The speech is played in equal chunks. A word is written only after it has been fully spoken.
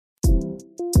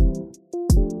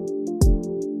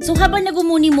So habang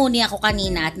nagumuni-muni ako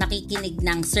kanina at nakikinig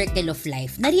ng Circle of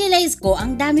Life, na-realize ko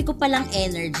ang dami ko palang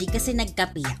energy kasi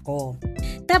nagkape ako.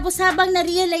 Tapos habang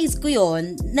na-realize ko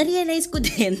yon, na-realize ko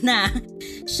din na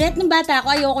shit, nung bata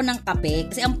ako ayoko ng kape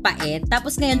kasi ang pait.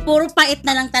 Tapos ngayon, puro pait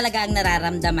na lang talaga ang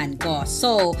nararamdaman ko.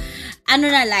 So, ano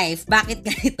na life? Bakit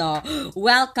ganito?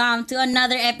 Welcome to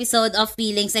another episode of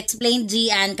Feelings Explained.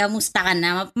 Gian, kamusta ka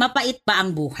na? Mapait ba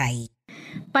ang buhay?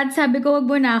 Pat, sabi ko wag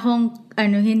mo na akong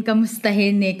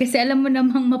kamustahin eh. Kasi alam mo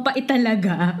namang mapait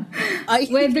talaga. Ay,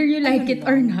 whether you like it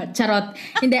or not. Charot.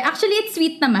 Hindi, actually it's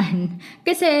sweet naman.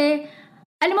 Kasi,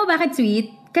 alam mo bakit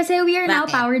sweet? Kasi we are now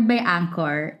powered by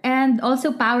Anchor and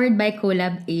also powered by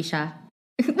Collab Asia.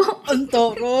 Ang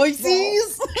toroy,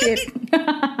 sis! Shit.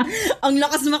 Ang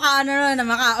lakas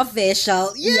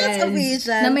maka-official. Yes,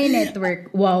 official. Na may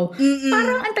network. Wow.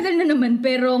 Parang ang tagal na naman,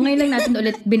 pero ngayon lang natin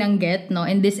ulit binanggit, no,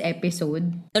 in this episode.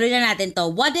 Tuloy na natin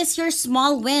to. What is your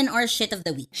small win or shit of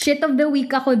the week? Shit of the week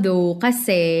ako though,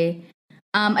 kasi,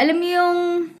 alam mo yung,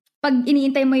 pag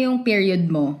iniintay mo yung period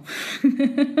mo.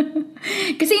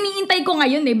 Kasi iniintay ko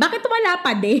ngayon eh. Bakit wala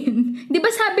pa din? Di ba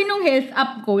sabi nung health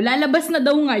app ko, lalabas na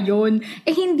daw ngayon.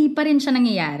 Eh, hindi pa rin siya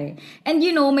nangyayari. And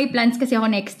you know, may plans kasi ako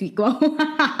next week.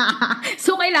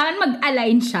 So, kailangan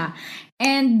mag-align siya.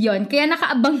 And yon, kaya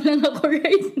nakaabang lang ako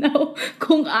right now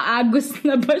kung aagos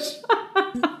na ba siya.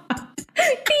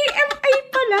 TMI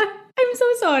pala. I'm so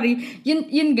sorry.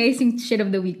 Yun guys, yung shit of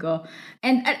the week ko.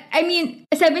 And I mean,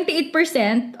 78%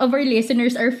 of our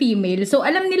listeners are female. So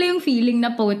alam nila yung feeling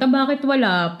na puta, bakit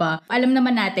wala pa? Alam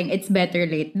naman natin, it's better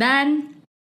late than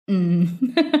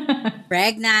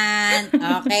pregnant.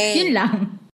 Okay.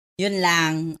 Yun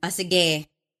lang. O sige.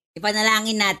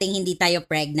 Ipanalangin natin hindi tayo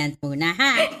pregnant muna,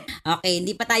 ha? Okay,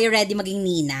 hindi pa tayo ready maging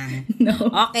ninang. No.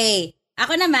 Okay.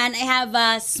 Ako naman, I have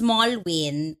a small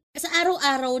win. Sa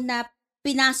araw-araw na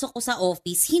pinasok ko sa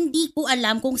office, hindi ko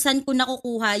alam kung saan ko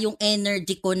nakukuha yung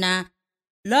energy ko na,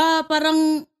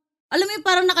 parang, alam mo yung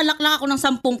parang nakalaklak ako ng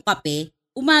 10 kape,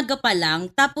 umaga pa lang,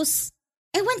 tapos,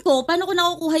 ewan ko, paano ko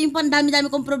nakukuha yung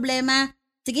pandami-dami kong problema?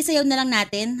 Sige, sayaw na lang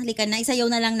natin, halika na, isayaw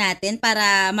na lang natin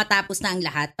para matapos na ang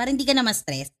lahat, para hindi ka na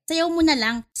ma-stress. Sayaw mo na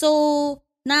lang. So,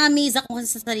 na-amaze ako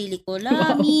sa sarili ko,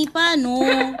 Lami, paano?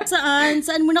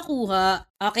 Saan mo nakuha?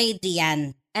 Okay,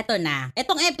 Gian. Eto na.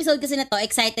 Etong episode kasi na to,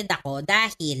 excited ako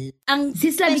dahil ang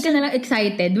sis, lagi ka na lang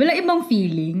excited. Wala ibang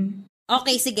feeling.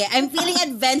 Okay, sige. I'm feeling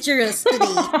adventurous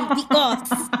today because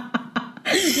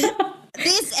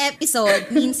this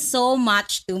episode means so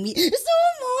much to me. So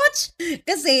much!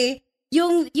 Kasi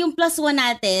yung +1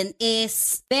 natin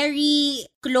is very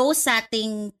close sa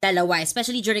ating dalawa,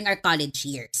 especially during our college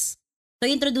years. So,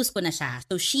 introduce ko na siya.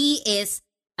 So, she is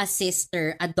a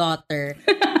sister, a daughter,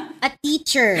 a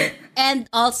teacher, and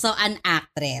also an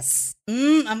actress.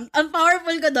 Ang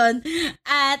powerful ko doon.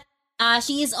 At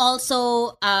she is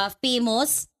also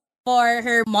famous for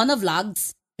her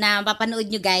monovlogs na mapapanood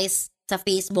nyo guys sa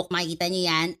Facebook, makikita nyo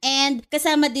yan. And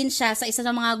kasama din siya sa isa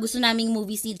sa mga gusto naming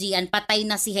movies ni Gian, Patay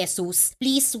na si Jesus.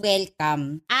 Please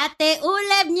welcome Ate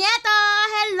Uleb Nieto!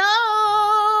 Hello!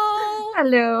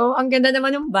 Hello! Ang ganda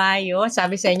naman ng bio.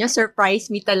 Sabi sa inyo, surprise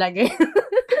me talaga.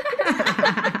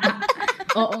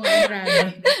 Oo,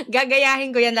 marami.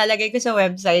 Gagayahin ko yan, lalagay ko sa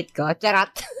website ko.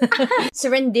 Charat.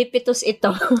 Serendipitous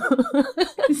ito.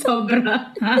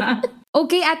 Sobra.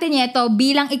 Okay, Ate Nieto,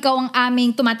 bilang ikaw ang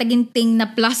aming tumataginting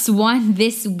na +1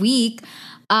 this week,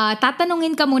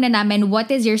 tatanungin ka muna namin,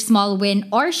 what is your small win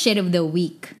or shit of the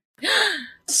week?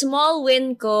 Small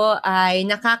win ko ay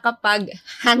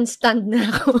nakakapag-handstand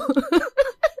na ako.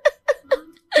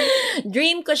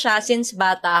 Dream ko siya since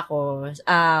bata ako.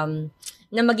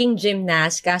 Na maging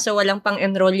gymnast, kaso walang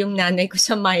pang-enroll yung nanay ko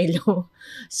sa Milo.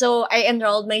 So, I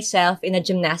enrolled myself in a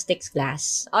gymnastics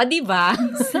class. O, diba?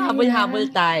 Habol-habol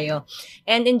tayo.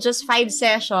 And in just 5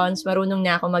 sessions, marunong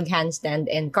na ako mag-handstand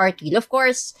and cartwheel. Of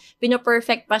course,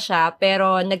 pino-perfect pa siya,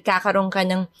 pero nagkakaroon ka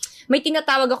ng, may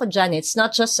tinatawag ako dyan, it's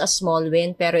not just a small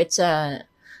win, pero it's a,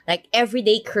 like,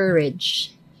 everyday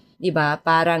courage. Diba?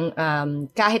 Parang,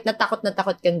 kahit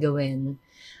natakot kang gawin.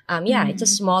 It's a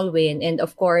small win. And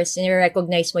of course,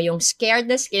 nire-recognize mo yung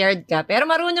scared na scared ka, pero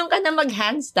marunong ka na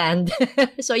mag-handstand.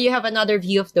 So you have another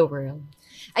view of the world.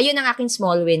 Ayun ang aking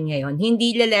small win ngayon.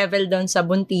 Hindi le-level down sa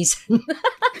buntisan.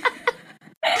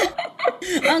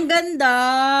 Ang ganda.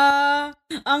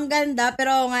 Ang ganda.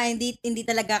 Pero nga, hindi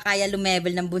talaga kaya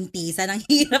lumevel ng buntisan. Ang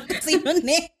hirap kasi nun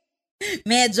eh.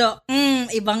 Medyo,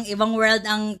 ibang world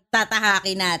ang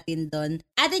tatahakin natin doon.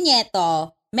 Ate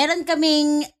Nieto, meron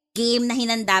kaming game na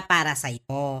hinanda para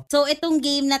sa'yo. So, itong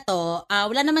game na to,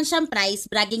 wala naman siyang prize,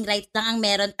 bragging rights lang ang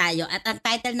meron tayo. At ang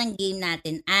title ng game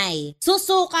natin ay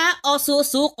Susuka o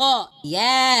Susuko?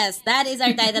 Yes, that is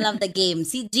our title of the game.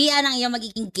 Si Gian ang iyong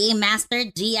magiging game master.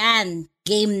 Gian,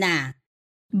 game na.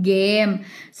 Game.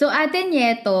 So, Ate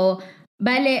Nieto,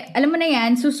 bale, alam mo na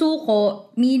yan, susuko,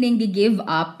 meaning give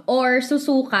up, or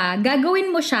susuka,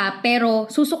 gagawin mo siya, pero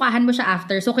susukahan mo siya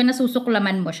after. So,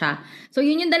 kinasusuklaman mo siya. So,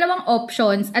 yun yung dalawang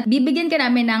options, at bibigyan ka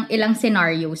namin ng ilang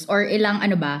scenarios, or ilang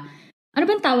ano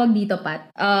bang tawag dito,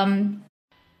 Pat?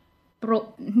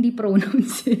 Hindi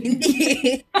pronouns.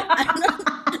 Hindi.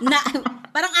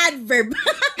 Parang adverb.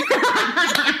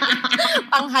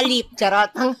 Panghalip,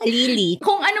 charot, panghalili.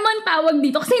 Kung ano man tawag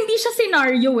dito, kasi hindi siya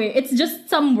scenario eh. It's just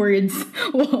some words.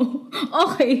 Wow.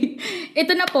 Okay.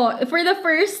 Ito na po. For the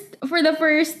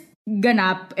first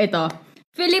ganap, ito.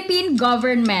 Philippine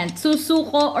government,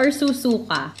 susuko or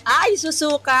susuka? Ay,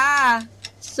 susuka.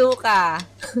 Suka.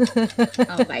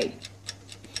 Okay.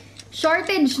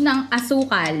 Shortage ng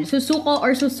asukal, susuko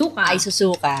or susuka? Ay,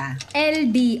 susuka.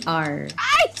 LDR.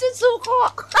 Ay,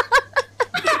 susuko.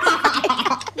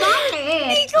 Bakit?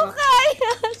 Hindi ko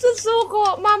kaya.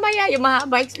 Susuko. Mamaya yung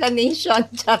mahaba explanation.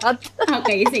 Charot.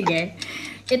 Okay, sige.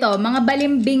 Ito, mga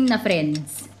balimbing na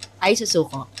friends. Ay,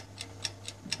 susuko.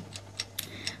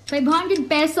 500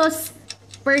 pesos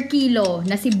per kilo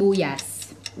na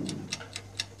sibuyas.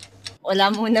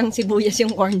 Wala munang sibuyas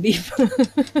yung corned beef.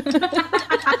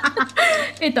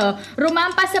 Ito,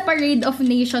 rumampa sa Parade of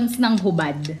Nations ng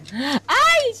hubad.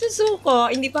 Ay, susuko.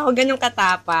 Hindi pa ako ganun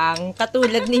katapang.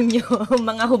 Katulad ninyo,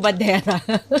 mga hubadera.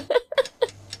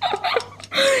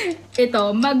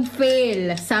 Ito,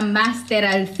 mag-fail sa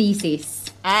masteral thesis.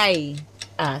 Ay,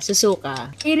 susuka.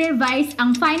 I-revise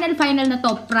ang final na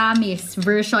to, promise,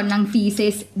 version ng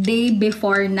thesis day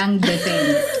before ng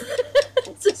defense.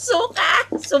 Susuka!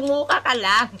 Sumuka ka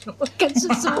lang. Huwag kang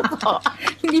susuko.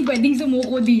 Hindi pwedeng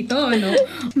sumuko dito, no?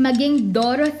 Maging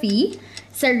Dorothy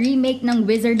sa remake ng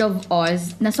Wizard of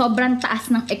Oz na sobrang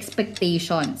taas ng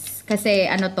expectations. Kasi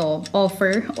ano to,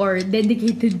 offer or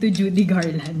dedicated to Judy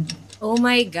Garland. Oh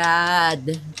my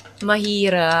God.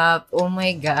 Mahirap. Oh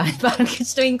my God. Parang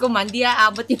gustuin ko man, di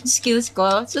aabot yung skills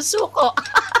ko. Susuko.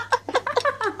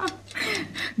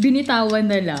 Binitawan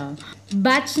na lang.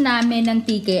 Batch namin ng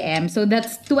TKM. So,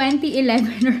 that's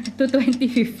 2011 or to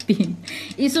 2015.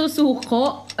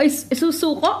 Susuko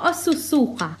o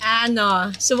susuka?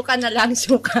 Ano, suka na lang,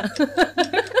 suka.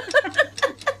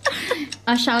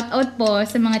 Shout out po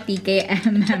sa mga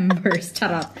TKM members.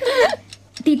 Charot.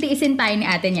 Titiisin tayo ni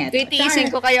Ate Nieto.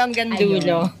 Titiisin ko kayo hanggang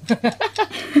dulo.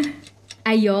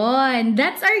 Ayun.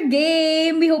 That's our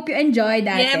game. We hope you enjoyed,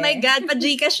 Ate. Yeah, my God.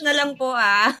 Pa-Gcash na lang po,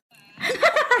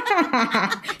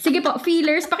 Sige po,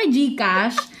 feelers,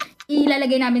 paki-Gcash.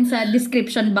 Ilalagay namin sa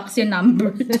description box yung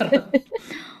number.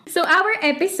 So, our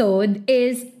episode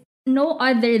is no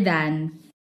other than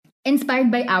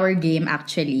inspired by our game,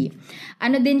 actually.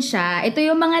 Ano din siya, ito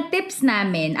yung mga tips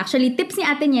namin. Actually, tips ni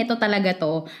Ate Nieto talaga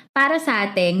to para sa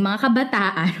ating mga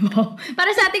kabataan mo. Para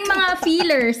sa ating mga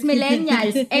feelers,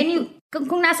 millennials,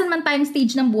 kung nasan man tayong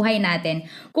stage ng buhay natin,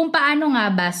 kung paano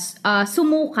nga ba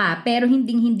sumuka pero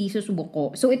hindi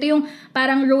susubuko. So ito yung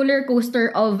parang roller coaster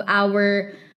of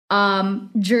our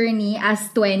journey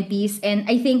as 20s, and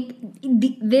I think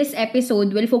this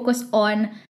episode will focus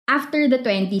on after the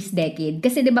 20s decade.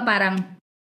 Kasi 'di ba parang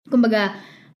kumbaga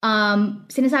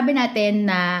sinasabi natin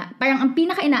na parang ang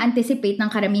pinaka-ina-anticipate ng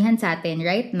karamihan sa atin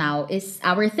right now is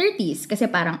our 30s. Kasi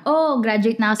parang,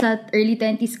 graduate na ako sa early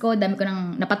 20s ko, dami ko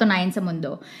nang napatunayan sa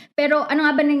mundo. Pero ano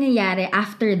nga ba nangyayari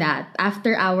after that,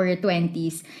 after our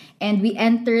 20s, and we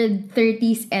entered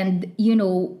 30s and,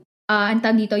 ang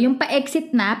tawag dito, yung pa-exit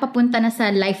na, papunta na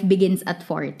sa life begins at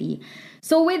 40.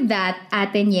 So with that,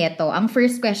 Ate Nieto, ang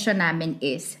first question namin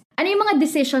is, ano yung mga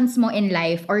decisions mo in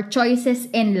life or choices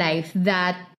in life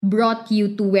that brought you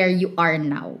to where you are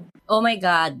now? Oh my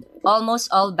God.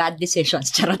 Almost all bad decisions.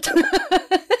 Charot.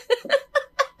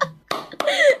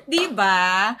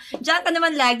 Diba? Diyan ka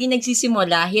naman lagi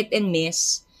nagsisimula, hit and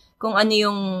miss. Kung ano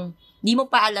yung, di mo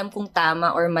pa alam kung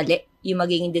tama or mali yung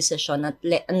magiging decision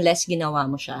unless ginawa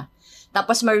mo siya.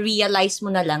 Tapos ma-realize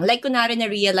mo na lang. Like, kunwari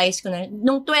na-realize ko na,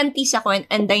 nung 20s ako,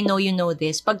 and I know you know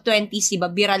this, pag 20s, diba,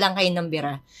 bira lang kayo ng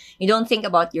bira. You don't think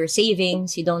about your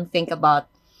savings, you don't think about,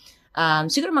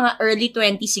 siguro mga early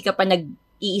 20s, ka pa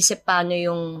nag-iisip paano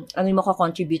yung, ano yung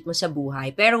makakontribute mo sa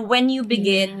buhay. Pero when you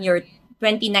begin your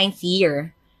 29th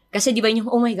year, Kasi di ba yung,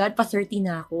 oh my God, pa 30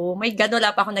 na ako. Oh my God,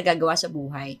 wala pa akong nagagawa sa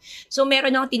buhay. So,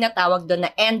 meron akong tinatawag doon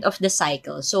na end of the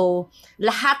cycle. So,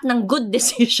 lahat ng good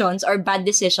decisions or bad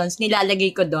decisions,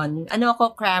 nilalagay ko doon.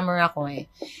 Crammer ako eh.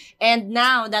 And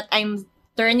now that I'm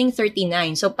turning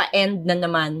 39, so pa-end na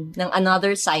naman ng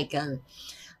another cycle,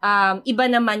 iba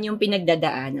naman yung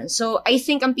pinagdadaanan. So, I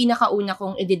think ang pinakauna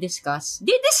kong i-discuss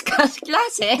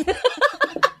klase.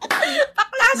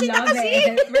 Paklase na kasi.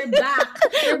 We're back.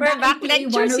 We're back.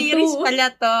 Lecture series pala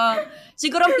to.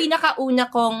 Siguro ang pinakauna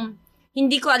kong,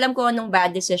 hindi ko alam kung anong bad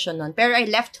decision nun, pero I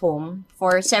left home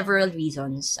for several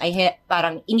reasons.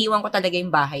 Parang iniwan ko talaga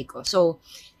yung bahay ko. So,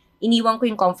 iniwan ko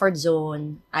yung comfort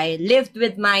zone. I lived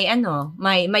with my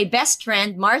best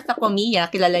friend, Martha Comilla.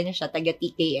 Kilala niya siya, taga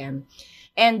TKM.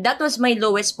 And that was my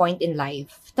lowest point in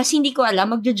life. Tas hindi ko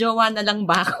alam, magjojowa na lang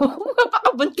ba ako?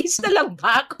 Mapakabuntis na lang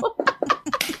ba ako?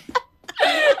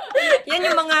 Yan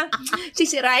yung mga,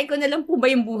 sisirain ko na lang po ba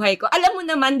yung buhay ko? Alam mo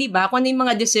naman, di ba, kung ano yung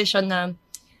mga decision na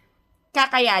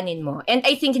kakayanin mo. And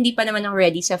I think hindi pa naman ako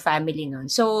ready sa family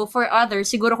nun. So, for others,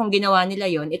 siguro kung ginawa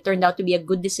nila yon, it turned out to be a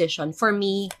good decision. For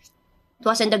me, it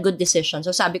wasn't a good decision.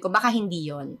 So, sabi ko, baka hindi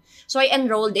yon. So, I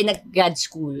enrolled in a grad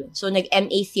school. So,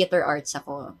 nag-MA Theater Arts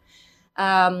ako.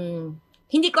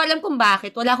 Hindi ko alam kung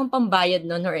bakit. Wala akong pambayad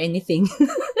nun or anything.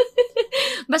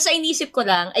 Basta inisip ko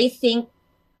lang, I think,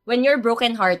 when you're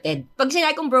broken-hearted, pag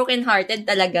sinabi kong broken-hearted,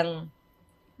 talagang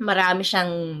marami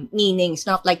siyang meanings,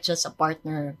 not like just a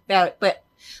partner. Pero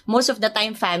most of the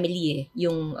time, family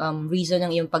yung reason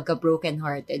ng yung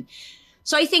pagka-broken-hearted.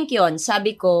 So, I think yon,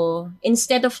 sabi ko,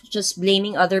 instead of just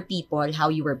blaming other people, how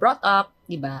you were brought up,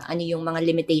 diba, ano yung mga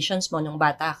limitations mo nung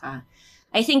bata ka,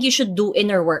 I think you should do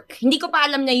inner work. Hindi ko pa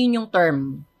alam na yun yung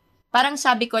term. Parang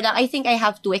sabi ko lang, I think I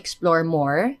have to explore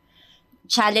more.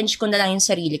 Challenge ko na lang yung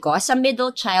sarili ko. As a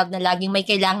middle child na laging may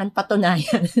kailangan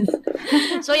patunayan.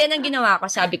 So, yan ang ginawa ko.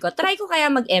 Sabi ko, try ko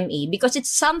kaya mag-MA because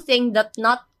it's something that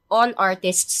not all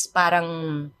artists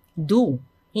parang do.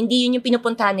 Hindi yun yung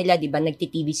pinupuntahan nila, di ba?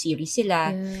 Nagti-TV series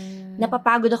sila.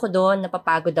 Napapagod ako doon,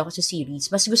 napapagod ako sa series.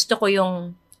 Mas gusto ko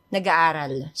yung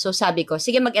nag-aaral. So, sabi ko,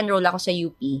 sige, mag-enroll ako sa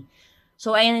UP.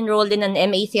 So, I enrolled in an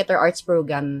MA Theater Arts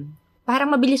program.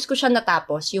 Parang mabilis ko siya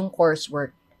natapos, yung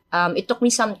coursework. It took me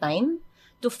some time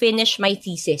to finish my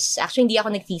thesis. Actually, hindi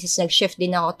ako nag-thesis. Nag-shift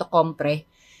din ako to compre.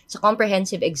 Sa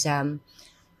comprehensive exam.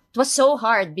 It was so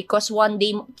hard because 1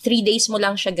 day, 3 days mo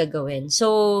lang siya gagawin.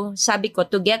 So, sabi ko,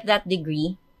 to get that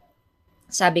degree,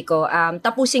 sabi ko,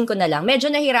 tapusin ko na lang. Medyo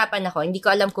nahirapan ako. Hindi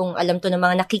ko alam kung alam to ng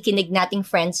mga nakikinig nating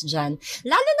friends dyan.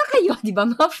 Lalo na kayo, di ba,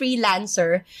 mga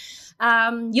freelancer.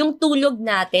 Yung tulog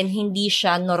natin, hindi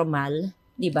siya normal,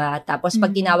 di ba? Tapos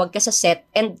pag tinawag ka sa set,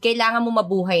 and kailangan mo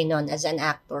mabuhay nun as an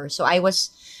actor. So I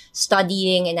was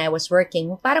studying and I was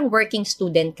working. Parang working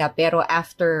student ka, pero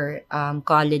after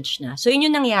college na. So yun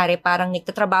yung nangyari, parang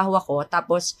nagtatrabaho ako,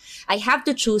 tapos I have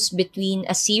to choose between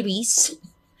a series,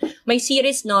 may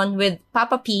series nun with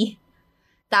Papa P,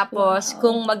 tapos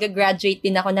kung mag-graduate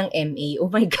din ako ng MA, oh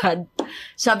my God,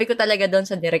 sabi ko talaga doon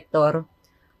sa director,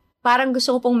 parang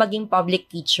gusto ko pong maging public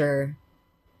teacher.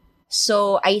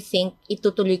 So, I think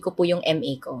itutuloy ko po yung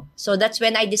MA ko. So, that's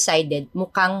when I decided,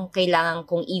 mukhang kailangan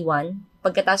kong iwan.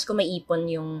 Pagkatapos ko maipon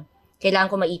yung,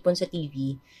 kailangan ko maipon sa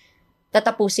TV,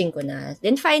 tatapusin ko na.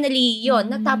 Then finally,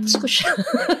 yon natapos ko siya.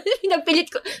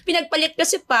 Pinagpalit ko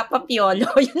si Papa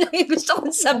Piolo. Yun lang yung gusto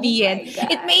kong sabihin.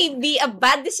 It may be a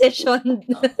bad decision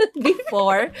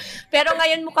before, pero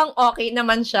ngayon mukhang okay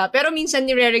naman siya. Pero minsan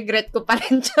nire-regret ko pa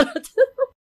rin siya.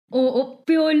 Oo,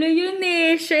 Piolo yun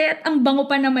eh. Shit, ang bango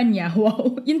pa naman niya.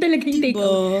 Wow, yun talaga yung take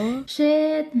out.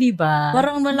 Shit. Diba?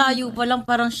 Parang malayo pa lang,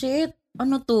 parang shit.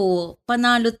 Ano to?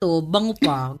 Panalo to? Bango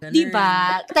pa. Ganun.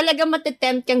 Diba? Talaga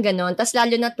matitempt kang ganon. Tas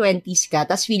lalo na 20s ka.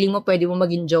 Tas feeling mo pwede mo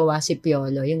maging jowa si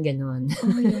Piolo. Yung ganon.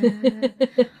 Oh, yeah.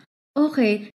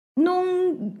 Okay.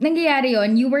 Nung nangyayari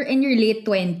yon, you were in your late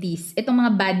 20s. Itong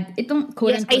mga bad, itong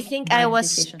Yes, I think I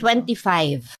was decision.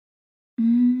 25.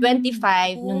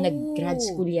 25 nung nag-grad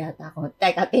school yata ako.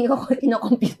 Teka, tingin ko kung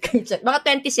kino-compute ko yun. Mga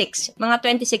 26. Mga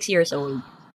 26 years old.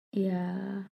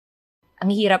 Yeah.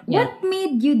 Ang hirap niya. What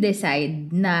made you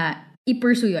decide na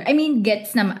i-pursue yun? I mean,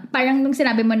 gets na, parang nung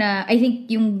sinabi mo na, I think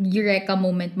yung eureka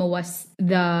moment mo was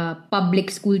the public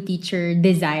school teacher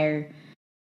desire.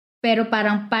 Pero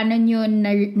parang paano nyo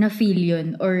na-feel yun?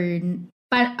 Or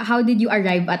how did you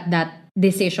arrive at that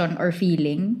decision or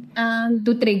feeling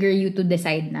to trigger you to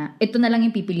decide na ito na lang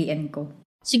yung pipiliin ko?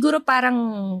 Siguro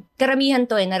parang karamihan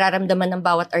to nararamdaman ng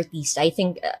bawat artista. I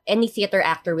think any theater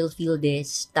actor will feel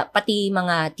this. Pati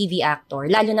mga TV actor,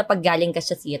 lalo na pag galing ka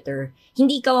sa theater,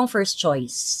 hindi ikaw ang first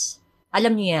choice.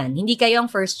 Alam nyo yan. Hindi kayo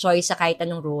ang first choice sa kahit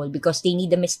anong role because they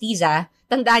need a mestiza.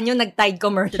 Tandaan nyo, nag-Tide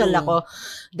commercial ako.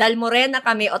 Dahil morena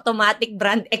kami, automatic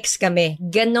brand X kami.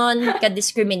 Ganon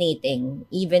ka-discriminating,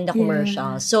 even the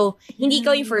commercial. So, hindi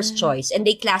ka yung first choice and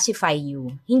they classify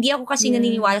you. Hindi ako kasi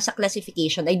naniniwala sa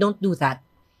classification. I don't do that.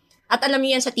 At alam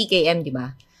niyo yan sa TKM, di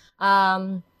ba?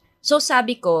 So,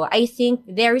 sabi ko, I think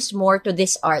there is more to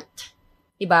this art.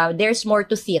 Diba? There's more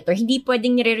to theater. Hindi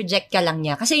pwedeng nire-reject ka lang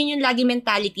niya. Kasi yun yung lagi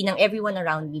mentality ng everyone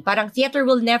around me. Parang theater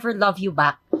will never love you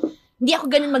back. Hindi ako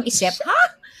ganun mag-isip. Ha?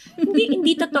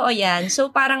 Hindi totoo yan. So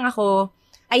parang ako,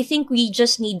 I think we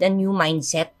just need a new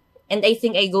mindset. And I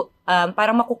think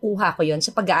parang makukuha ko yun sa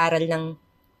pag-aaral ng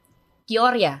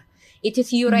teorya.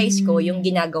 Ito-theorize ko yung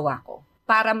ginagawa ko.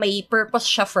 Para may purpose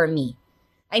siya for me.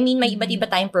 I mean, may iba't iba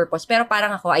tayong purpose. Pero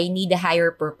parang ako, I need a higher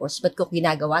purpose. Ba't ko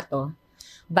ginagawa to?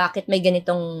 Bakit may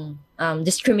ganitong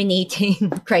discriminating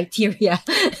criteria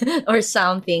or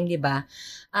something, di ba?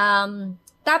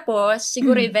 Tapos,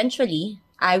 siguro eventually,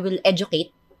 I will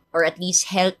educate or at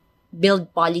least help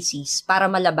build policies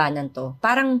para malabanan to.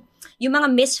 Parang yung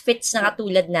mga misfits na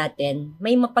katulad natin,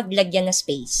 may mapaglagyan na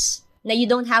space. Na you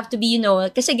don't have to be,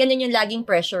 kasi ganun yung laging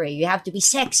pressure eh. You have to be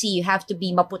sexy, you have to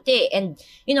be maputi, and,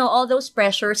 all those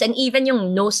pressures, and even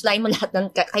yung nose line mo, lahat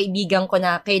ng kaibigan ko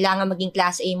na kailangan maging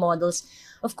class A models.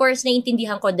 Of course,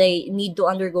 naiintindihan ko they need to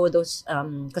undergo those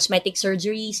cosmetic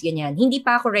surgeries, ganyan. Hindi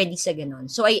pa ako ready sa ganun.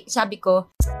 So, sabi ko,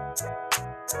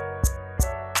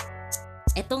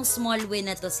 etong small win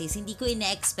na to, sis, hindi ko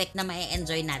ina-expect na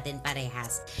ma-enjoy natin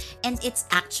parehas. And it's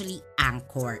actually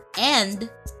Anchor. And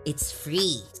it's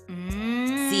free.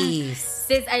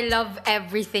 Sis, I love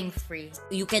everything free.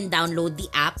 You can download the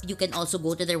app. You can also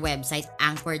go to their website,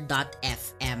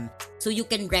 anchor.fm. So you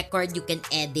can record, you can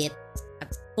edit, at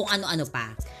kung ano-ano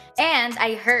pa. And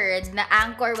I heard na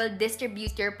Anchor will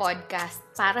distribute your podcast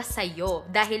para sa'yo.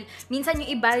 Dahil minsan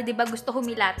yung iba, di ba, gusto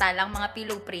humilata lang mga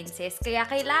pillow princess. Kaya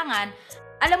kailangan,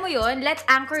 alam mo yon, let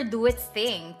Anchor do its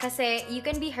thing. Kasi you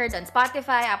can be heard on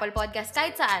Spotify, Apple Podcasts,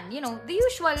 kahit saan. The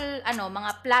usual,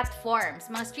 mga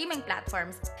platforms, mga streaming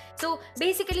platforms. So,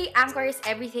 basically, Anchor is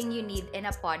everything you need in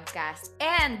a podcast.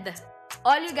 And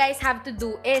all you guys have to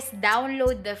do is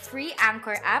download the free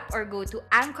Anchor app or go to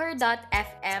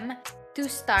anchor.fm to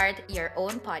start your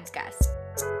own podcast.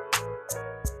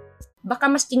 Baka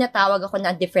mas tinatawag ako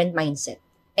na different mindset.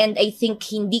 And I think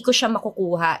hindi ko siya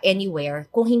makukuha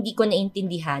anywhere kung hindi ko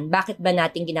naintindihan bakit ba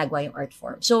natin ginagawa yung art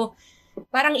form. So,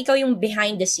 parang ikaw yung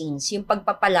behind the scenes, yung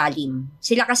pagpapalalim.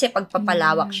 Sila kasi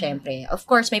pagpapalawak, syempre. Of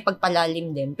course, may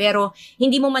pagpalalim din. Pero,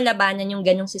 hindi mo malabanan yung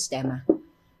ganong sistema.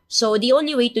 So, the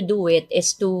only way to do it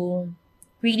is to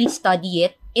really study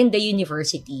it in the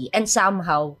university and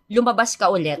somehow lumabas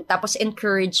ka ulit tapos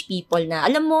encourage people na,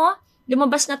 alam mo,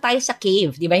 lumabas na tayo sa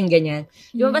cave, di ba yung ganyan?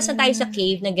 Lumabas na tayo sa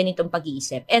cave ng ganitong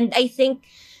pag-iisip. And I think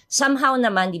somehow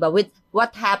naman, di ba, with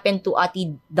what happened to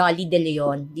Ate Dolly De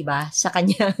Leon, di ba, sa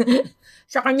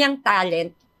kanyang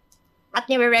talent, at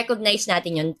nire-recognize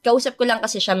natin yun. Kausap ko lang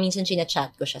kasi siya, minsan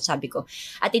sinachat ko siya, sabi ko,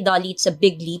 Ate Dolly, it's a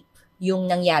big leap yung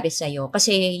nangyari sa'yo.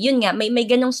 Kasi yun nga, may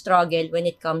ganong struggle when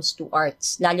it comes to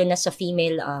arts, lalo na sa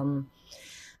female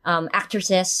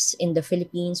actresses in the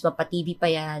Philippines, mapa-TV pa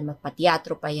yan,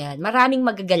 mapa-teatro pa yan. Maraming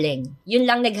magagaling. Yun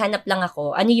lang, naghanap lang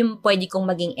ako. Ano yung pwede kong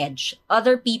maging edge?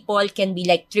 Other people can be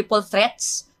like triple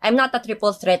threats. I'm not a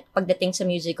triple threat pagdating sa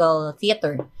musical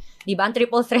theater. Diba? Ang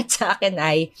triple threat sa akin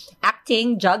ay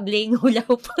acting, juggling, hula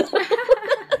hoop.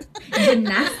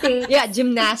 Gymnastics. Yeah,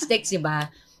 gymnastics,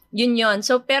 diba? Yun.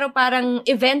 So, pero parang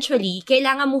eventually,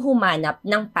 kailangan mo humanap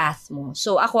ng path mo.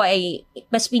 So, ako ay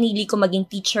mas pinili ko maging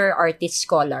teacher, artist,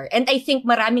 scholar. And I think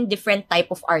maraming different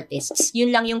type of artists.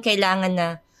 Yun lang yung kailangan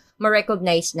na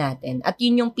ma-recognize natin. At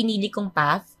yun yung pinili kong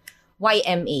path,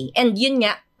 YMA. And yun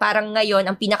nga, parang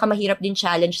ngayon, ang pinakamahirap din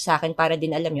challenge sa akin para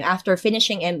din alam nyo, after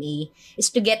finishing MA,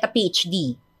 is to get a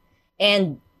PhD.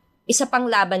 And isa pang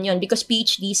laban yon because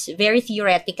PhD is very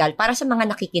theoretical para sa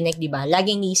mga nakikinig, di ba?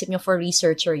 Laging niisip nyo for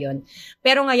researcher yon.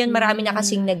 Pero ngayon, marami na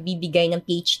kasing nagbibigay ng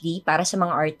PhD para sa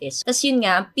mga artists. Tapos yun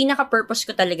nga, pinaka-purpose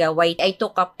ko talaga why I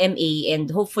took up MA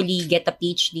and hopefully get a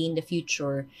PhD in the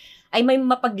future ay may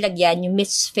mapaglagyan yung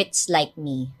misfits like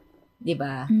me.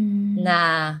 Diba?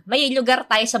 Na may lugar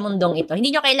tayo sa mundong ito.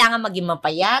 Hindi nyo kailangan maging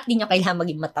mapayat, hindi nyo kailangan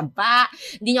maging mataba,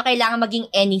 hindi nyo kailangan maging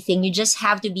anything. You just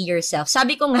have to be yourself.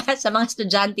 Sabi ko nga sa mga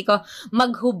estudyante ko,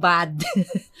 maghubad.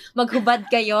 Maghubad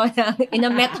kayo in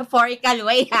a metaphorical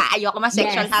way. Ayoko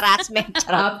ma-sexual harassment.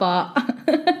 Apo.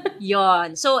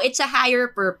 Yon. So, it's a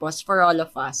higher purpose for all of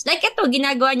us. Like ito,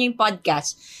 ginagawa nyo yung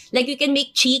podcast. Like, we can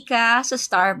make chika sa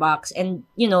Starbucks and,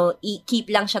 keep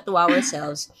lang siya to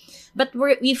ourselves. But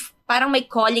we've parang may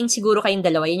calling siguro kayong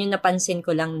dalawa. Yun yung napansin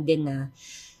ko lang din na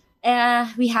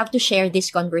we have to share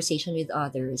this conversation with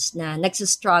others na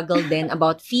nagsastruggle din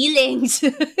about feelings.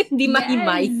 Hindi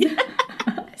mahimay.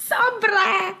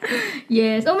 Sobra!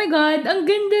 Yes. Oh my God, ang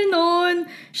ganda nun.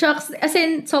 Shucks. As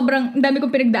in, sobrang, ang dami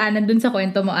kong pinagdaanan dun sa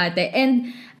kwento mo, ate.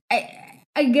 And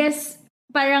I guess,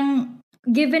 parang,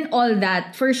 given all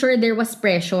that, for sure there was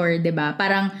pressure, 'di ba?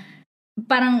 Parang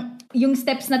yung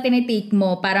steps na tinitake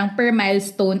mo, parang per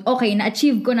milestone, okay,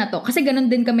 na-achieve ko na to. Kasi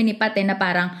ganun din kami ni Pate na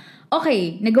parang,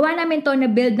 okay, nagawa namin to,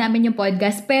 na-build namin yung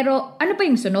podcast, pero ano pa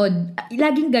yung sunod?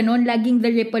 Laging ganun, laging the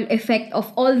ripple effect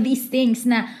of all these things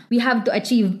na we have to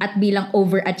achieve at bilang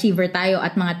overachiever tayo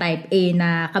at mga type A na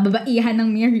kababaihan ng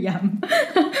Miriam.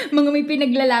 Mga may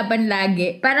pinaglalaban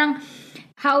lagi. Parang,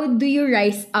 how do you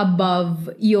rise above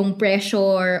yung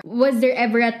pressure? Was there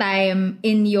ever a time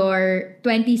in your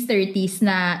 20s, 30s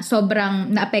na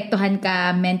sobrang naapektuhan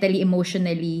ka mentally,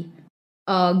 emotionally,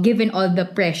 given all the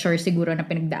pressure siguro na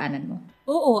pinagdaanan mo?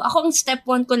 Oo, ako ang step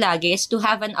 1 ko lagi is to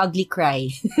have an ugly cry.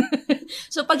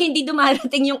 So pag hindi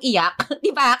dumarating yung iyak,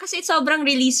 di ba? Kasi sobrang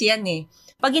release yan eh.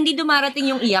 Pag hindi dumarating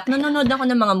yung iyak, nanonood ako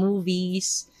ng mga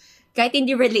movies, kahit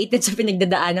hindi related sa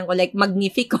pinagdadaanan ko, like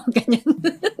Magnifico, ganyan.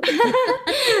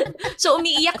 So,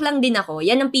 umiiyak lang din ako.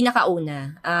 Yan ang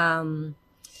pinakauna.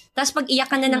 Tapos pag iyak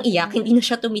ka na ng iyak, hindi na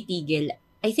siya tumitigil.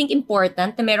 I think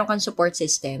important na meron kang support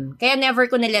system. Kaya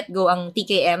never ko na-let go ang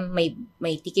TKM,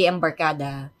 may TKM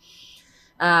barkada.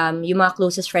 Yung mga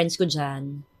closest friends ko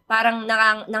dyan. Parang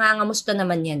nangangamusta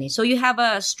naman yan eh. So, you have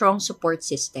a strong support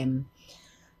system.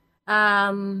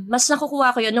 Mas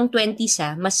nakukuha ko yun nung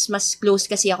 20s mas close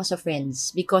kasi ako sa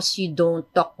friends because you don't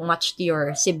talk much to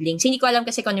your siblings. Hindi ko alam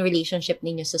kasi kung ano relationship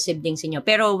ninyo sa siblings niyo.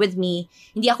 Pero with me,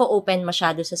 hindi ako open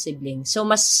masyado sa siblings. So,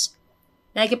 mas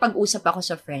nakikipag-usap ako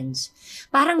sa friends.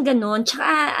 Parang ganun.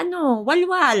 Tsaka,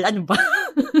 walwal. Ano ba?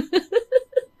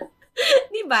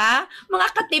 Diba? Mga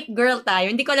katip girl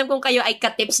tayo. Hindi ko alam kung kayo ay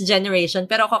katips generation,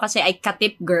 pero ako kasi ay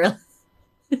katip girl.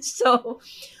 So,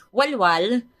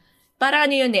 walwal. Para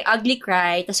ano yun ugly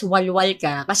cry, tas walwal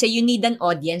ka, kasi you need an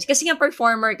audience. Kasi nga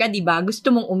performer ka, di ba? Gusto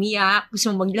mong umiyak,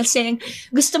 gusto mong maglasing,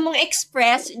 gusto mong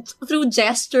express through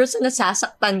gestures na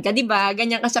nasasaktan ka, di ba?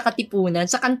 Ganyan ka sa katipunan.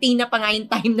 Sa kantina pa nga yung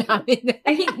time namin.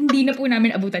 Ay, hindi na po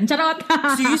namin abutan. Charot!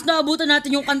 Sis, naabutan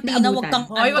natin yung kantina. Wag kang,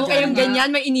 Hoy, wag kayong ganyan.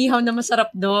 May inihaw na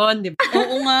masarap doon, di ba?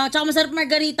 Oo nga. Tsaka masarap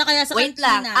margarita kaya sa Wait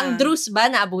kantina. lang, ang Drews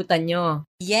ba naabutan nyo?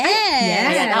 Yes!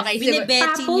 Ayan, okay.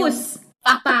 Binibetsin yung...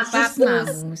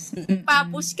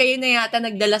 Papus kayo na yata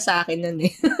nagdala sa akin nun eh.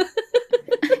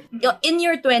 In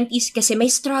your 20s kasi may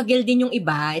struggle din yung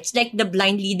iba. It's like the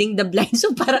blind leading the blind. So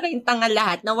parang kayong tanga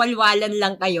lahat, nawalwalan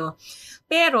lang kayo.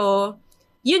 Pero,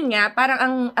 yun nga,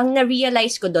 parang ang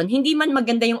na-realize ko doon, hindi man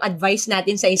maganda yung advice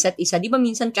natin sa isa't isa. Di ba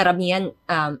minsan karamihan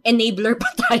enabler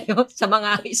pa tayo sa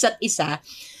mga isa't isa.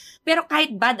 Pero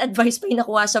kahit bad advice pa yung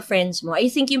nakuha sa friends mo, I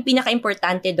think yung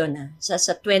pinaka-importante doon sa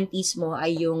 20s mo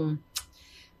ay yung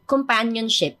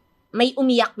companionship. May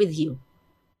umiyak with you.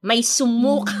 May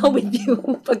sumuka with you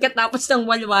pagkatapos ng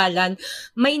walwalan.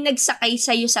 May nagsakay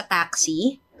sa'yo sa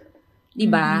taxi.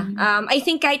 Diba? I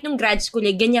think kahit nung grad school,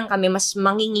 ganyan kami, mas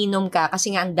manginginom ka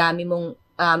kasi nga ang dami mong,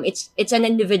 it's an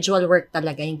individual work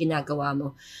talaga yung ginagawa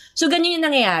mo. So, ganyan yung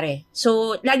nangyayari.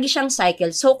 So, lagi siyang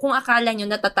cycle. So, kung akala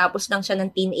nyo natatapos lang siya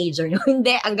ng teenager nyo,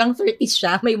 hindi, hanggang 30s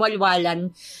siya, may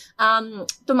walwalan.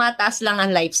 Tumataas lang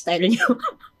ang lifestyle nyo.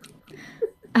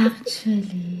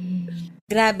 Actually.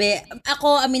 Grabe.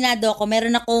 Ako, aminado ako,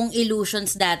 meron akong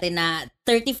illusions dati na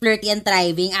 30, flirty, and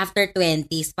thriving after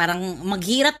 20s. Parang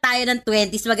maghirap tayo ng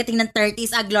 20s, pagdating ng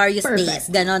 30s, glorious days.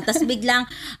 Ganon. Tapos biglang,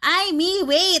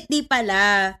 wait, di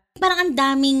pala. Parang ang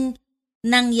daming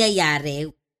nangyayari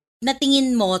na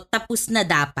tingin mo, tapos na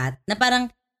dapat. Na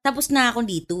parang, tapos na ako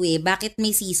dito Bakit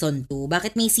may season 2?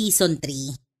 Bakit may season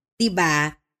 3?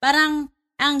 Diba? Parang,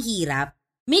 ang hirap.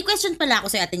 May question pala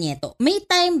ako sa Ate Nieto. May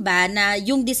time ba na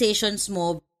yung decisions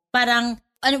mo, parang,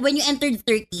 when you entered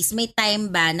 30s, may time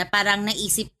ba na parang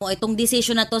naisip mo, itong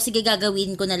decision na to, sige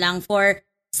gagawin ko na lang for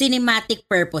cinematic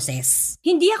purposes?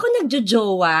 Hindi ako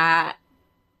nagjojowa.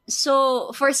 So,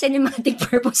 for cinematic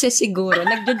purposes siguro,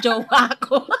 nagjojowa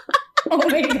ako. Oh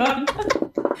my God.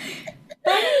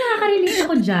 Parang nakaka-relate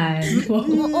ako dyan.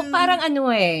 Oo, parang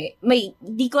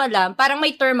di ko alam, parang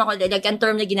may term ako, like ang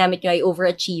term na ginamit nyo ay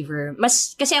overachiever.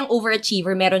 Kasi ang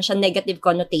overachiever, meron siya negative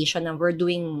connotation na we're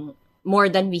doing more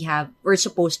than we're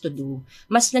supposed to do.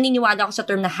 Mas naniniwala ako sa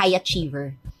term na high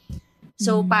achiever.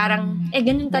 So, parang,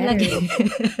 ganun talaga.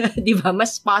 Di ba?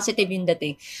 Mas positive yung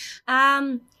dating.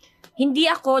 Hindi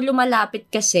ako lumalapit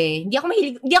kasi, hindi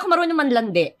ako marunong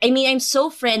manlandi. I mean, I'm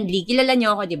so friendly. Kilala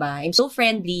niyo ako, di ba? I'm so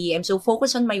friendly. I'm so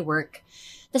focused on my work.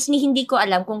 Tapos hindi ko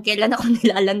alam kung kailan ako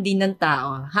nilalandi ng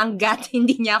tao hanggat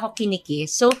hindi niya ako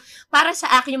kinikis. So, para sa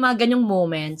akin yung mga ganyong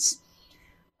moments,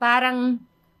 parang,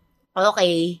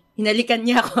 okay, hinalikan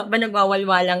niya ako habang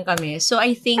nagwawalwalang kami. So,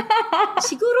 I think,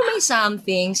 siguro may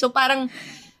something. So, parang,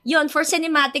 yun, for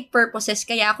cinematic purposes,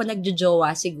 kaya ako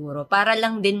nagjojowa siguro. Para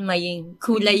lang din may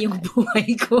kulay yung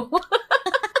buhay ko.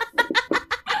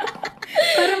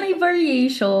 Para may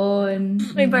variation.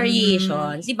 May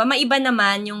variations. Diba? Maiba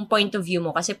naman yung point of view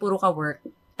mo kasi puro ka work.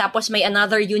 Tapos may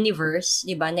another universe,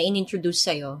 diba, na in-introduce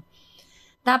sa'yo.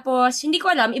 Tapos, hindi ko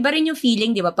alam, iba rin yung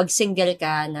feeling, di ba, pag single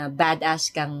ka na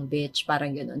badass kang bitch, parang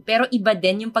gano'n. Pero iba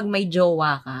din yung pag may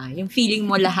jowa ka, yung feeling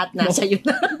mo lahat nasa yun.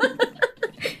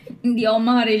 Hindi ako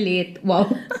makarelate. Wow.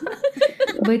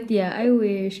 But yeah, I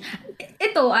wish.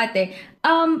 Ito, ate,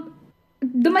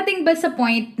 dumating ba sa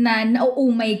point na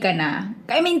nauumay ka na?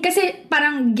 I mean, kasi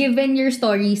parang given your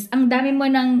stories, ang dami mo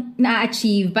nang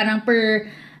na-achieve, parang per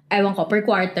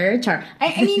quarter, char.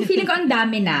 I mean, feeling ko ang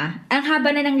dami na. Ang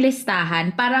haba na ng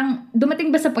listahan. Parang dumating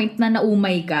ba sa point na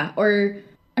naumay ka? Or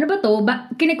ano ba to?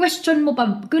 Kine-question mo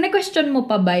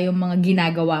pa ba yung mga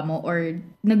ginagawa mo? Or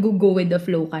nag-go with the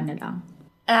flow ka na lang?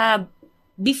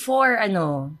 Before,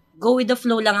 go with the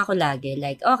flow lang ako lagi.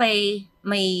 Like, okay,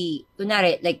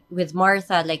 kunwari, like, with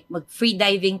Martha, like, mag-free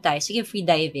diving tayo. Sige, free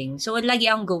diving. So, lagi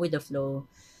akong go with the flow.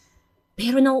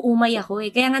 Pero nauumay ako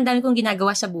eh. Kaya nga ang dami kong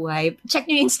ginagawa sa buhay. Check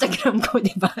nyo yung Instagram ko,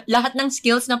 di ba? Lahat ng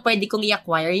skills na pwede kong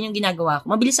i-acquire, yun yung ginagawa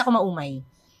ko. Mabilis ako maumay.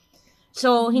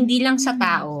 So, hindi lang sa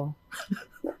tao.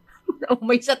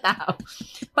 Naumay sa tao.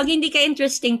 Pag hindi ka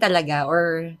interesting talaga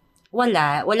or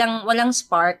walang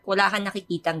spark, wala kang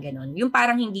nakikitang ganun. Yung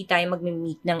parang hindi tayo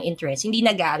mag-meet ng interest, hindi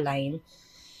nag-align.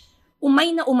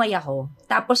 Umay na umay ako.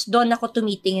 Tapos doon ako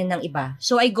tumitingin ng iba.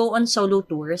 So I go on solo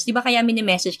tours. Di ba kaya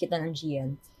mini-message kita ng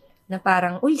Gian? Na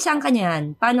parang, uy, saan ka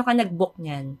niyan? Paano ka nag-book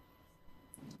niyan?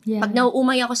 Yeah. Pag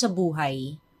nauumay ako sa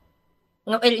buhay,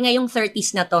 ngayong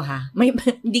 30s na to ha,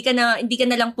 hindi ka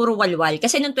na lang puro walwal.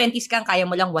 Kasi nung 20s ka, kaya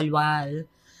mo lang walwal.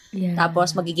 Yeah.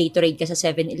 Tapos mag-Gatorade ka sa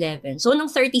 7-Eleven. So, nung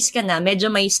 30s ka na,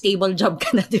 medyo may stable job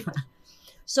ka na, di ba?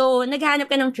 So, naghahanap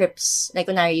ka ng trips.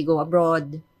 Like, kunwari, you go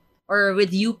abroad. Or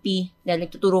with UP. Dahil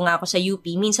nagtuturo nga ako sa UP.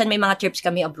 Minsan may mga trips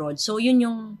kami abroad. So, yun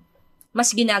yung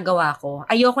mas ginagawa ko.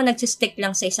 Ayoko nagsistick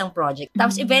lang sa isang project.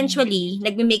 Tapos, eventually,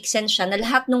 nagme-make sense siya na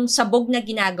lahat nung sabog na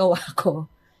ginagawa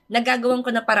ko, nagagawin ko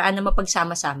na paraan na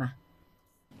mapagsama-sama.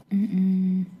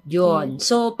 Yun.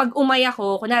 So, pag umay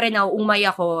ako, kunwari na umay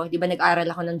ako, di ba nag-aral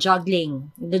ako ng juggling.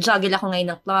 Nag-juggle ako ngayon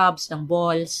ng clubs, ng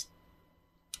balls.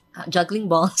 Juggling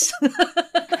balls.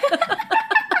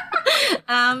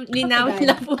 Linawin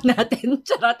lang po natin.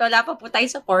 Charot, wala pa po tayo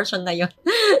sa portion na yun.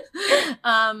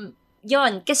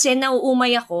 Yun, kasi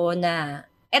nauumay ako na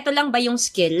eto lang ba yung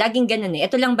skill? Laging ganun eh.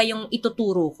 Eto lang ba yung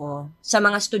ituturo ko sa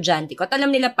mga estudyante ko? At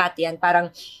alam nila pati yan,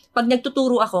 parang pag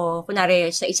nagtuturo ako,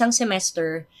 kunwari sa isang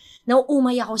semester,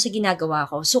 nauumay ako sa ginagawa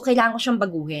ko. So, kailangan ko siyang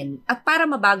baguhin. At para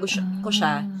mabago ko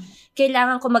siya,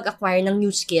 kailangan ko mag-acquire ng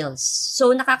new skills.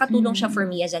 So, nakakatulong siya for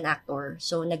me as an actor.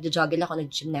 So, nagjo-juggle ako,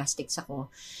 nag-gymnastics ako.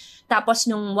 Tapos,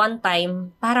 nung one time,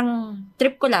 parang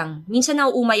trip ko lang. Minsan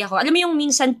nauumay ako. Alam mo yung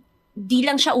minsan, di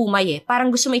lang siya umay eh.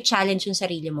 Parang gusto mo i-challenge yung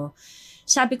sarili mo.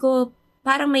 Sabi ko,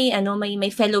 parang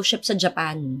may fellowship sa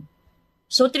Japan.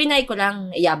 So, trinay ko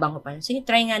lang, iyabang ko pa. Sige,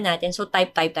 try nga natin. So,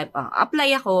 type.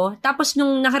 Apply ako. Tapos,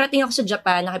 nung nakarating ako sa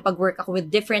Japan, nakipag-work ako with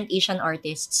different Asian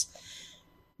artists,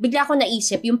 bigla ako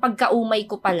naisip, yung pagkaumay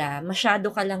ko pala,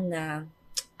 masyado ka lang na,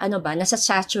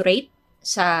 nasa-saturate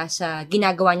sa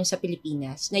ginagawa niyo sa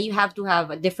Pilipinas, na you have to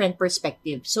have a different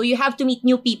perspective. So, you have to meet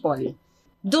new people.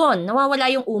 Doon, nawawala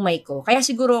yung umay ko. Kaya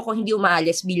siguro ako hindi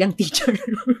umaalis bilang teacher.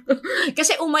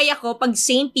 Kasi umay ako pag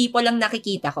same people lang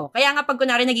nakikita ko. Kaya nga pag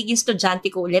kunwari nagiging estudyante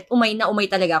ko ulit, umay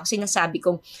talaga ako. Sinasabi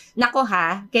kong, nako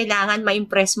ha, kailangan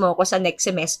ma-impress mo ako sa next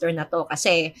semester na to.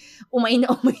 Kasi umay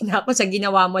na ako sa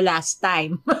ginawa mo last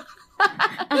time.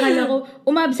 Akala ko,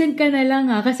 umabsent ka na lang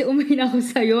ha, kasi umay na ako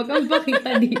sa'yo. Huwag kang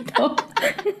pakita dito.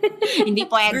 Hindi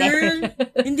pwede. Girl,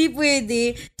 hindi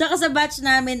pwede. Tsaka sa batch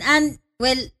namin,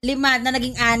 5 na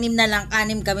naging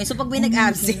 6 kami. So, pag may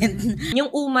nag-absent. Yung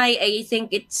umay, I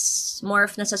think it's more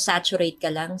of nasa-saturate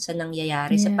ka lang sa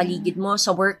nangyayari, sa paligid mo,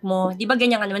 sa work mo. Di ba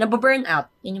ganyan ka naman? Nababurnout.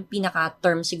 Yun yung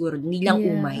pinaka-term siguro. Hindi lang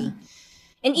umay.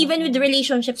 And even with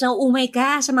relationships, umay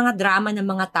ka sa mga drama ng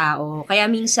mga tao. Kaya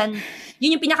minsan,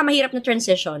 yun yung pinakamahirap na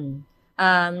transition.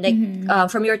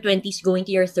 From your 20s going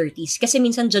to your 30s. Kasi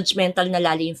minsan judgmental na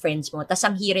lalo yung friends mo. Tas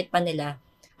ang hirit pa nila,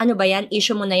 ano ba yan?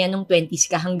 Issue mo na yan nung 20s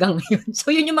ka hanggang ngayon.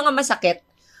 So, yun yung mga masakit.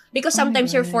 Because Oh my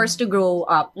sometimes you're God. forced to grow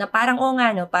up na parang,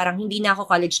 parang hindi na ako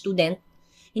college student,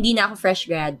 hindi na ako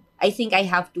fresh grad. I think I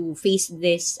have to face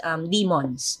this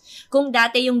demons. Kung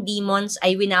dati yung demons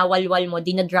ay winawalwal mo,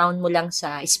 dinadrown mo lang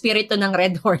sa espiritu ng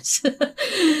Red Horse.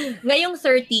 Ngayong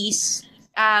 30s,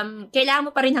 kailangan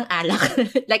mo pa rin ng alak.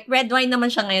 Like red wine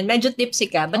naman siya ngayon. Medyo tipsy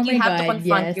ka, but Oh you my have to God,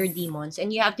 confront yes. your demons and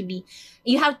you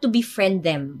have to befriend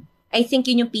them. I think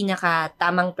yun yung pinaka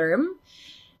tamang term.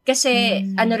 Kasi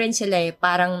ano rin sila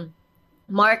parang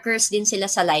markers din sila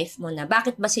sa life mo na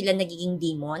bakit ba sila nagiging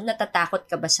demon? Natatakot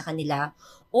ka ba sa kanila?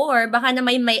 Or baka na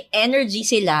may energy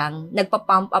silang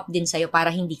nagpa-pump up din sa'yo para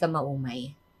hindi ka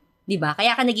maumay. 'Di ba?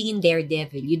 Kaya ka nagiging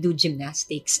daredevil. You do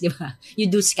gymnastics, 'di ba?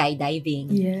 You do skydiving.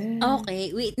 Yeah.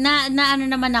 Okay, wait, na ano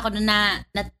naman ako na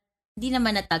hindi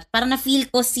naman na-touch. Parang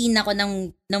na-feel ko scene ako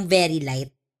ng very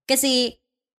light. Kasi,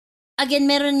 again,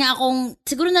 meron nga akong,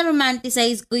 siguro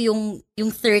na-romanticize ko yung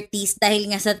 30s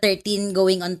dahil nga sa 13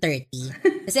 going on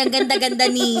 30. Kasi ang ganda-ganda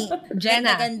ni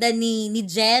Jenna. ganda ni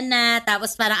Jenna,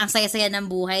 tapos parang ang saya-saya ng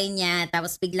buhay niya,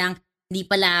 tapos biglang hindi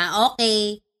pala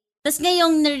okay. Tapos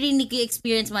ngayong narinig ko yung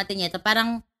experience mo natin ito,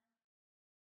 parang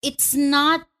it's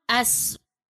not as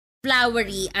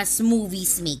flowery as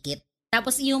movies make it.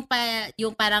 Tapos yung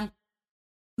parang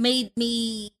may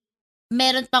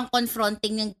meron pang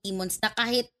confronting ng demons na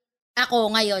kahit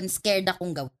ako ngayon scared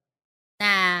akong gawin.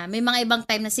 Na may mga ibang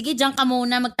time na sige diyan ka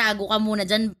muna, magtago ka muna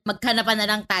diyan, maghanapan na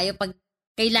lang tayo pag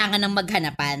kailangan ng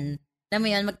maghanapan. Alam mo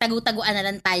yun, magtago-taguan na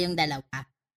lang tayong dalawa.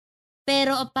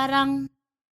 Pero parang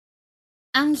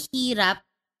ang hirap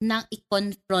nang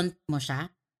i-confront mo siya.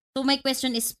 So my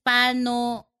question is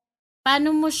paano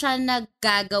mo siya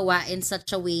naggagawa in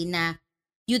such a way na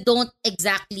you don't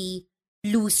exactly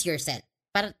lose yourself?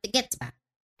 Para gets ba?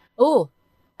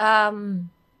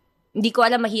 Hindi ko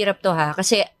alam, mahirap to ha.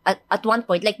 Kasi at one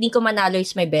point, like Nico Manalo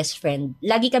is my best friend.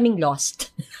 Lagi kaming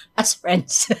lost as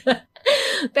friends.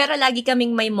 Pero lagi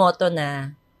kaming may motto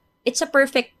na it's a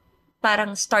perfect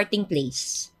parang starting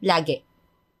place. Lagi.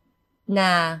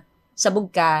 Na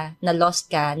sabog ka, na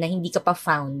lost ka, na hindi ka pa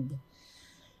found.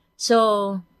 So,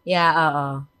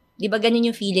 yeah, Di ba ganun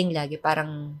yung feeling lagi?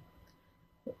 Parang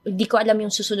hindi ko alam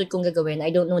yung susunod kong gagawin. I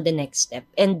don't know the next step.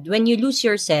 And when you lose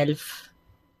yourself,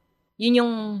 yun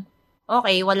yung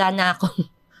okay, wala na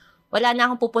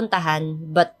akong pupuntahan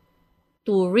but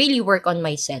to really work on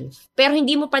myself. Pero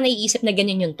hindi mo pa naiisip na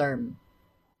ganyan yung term.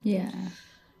 Yeah.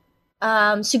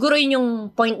 Siguro yun yung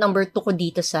point number 2 ko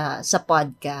dito sa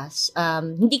podcast.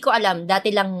 Hindi ko alam, dati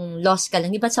lang lost ka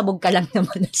lang. Di ba sabog ka lang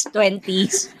naman as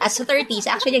 20s? As 30s,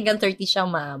 actually hanggang 30s siya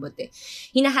maabot eh.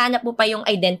 Hinahanap mo pa yung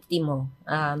identity mo.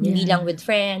 Hindi lang with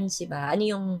friends, di ba? Ano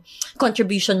yung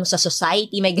contribution mo sa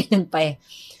society? May ganun pa eh.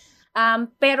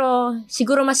 Pero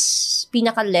siguro mas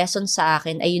pinaka-lesson sa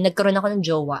akin ay yung nagkaroon ako ng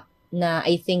jowa na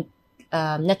I think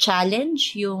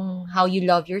na-challenge yung how you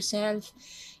love yourself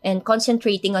and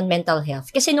concentrating on mental health.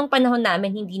 Kasi nung panahon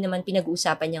namin, hindi naman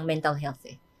pinag-uusapan yung mental health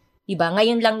eh. Diba?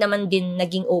 Ngayon lang naman din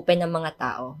naging open ng mga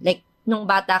tao. Like, nung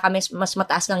bata kami, mas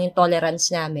mataas lang yung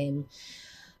tolerance namin.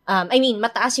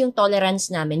 Mataas yung tolerance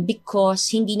namin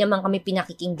because hindi naman kami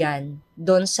pinakikinggan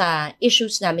doon sa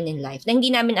issues namin in life. Na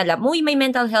hindi namin alam, may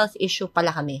mental health issue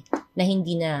pala kami na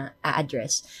hindi na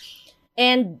a-address.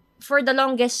 And for the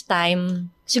longest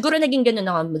time, siguro naging ganun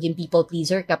ako, maging people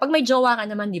pleaser ka. Pag may jowa ka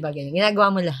naman, di ba, ganyan,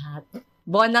 ginagawa mo lahat.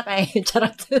 Bona ka eh,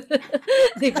 charot.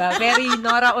 Di ba? Very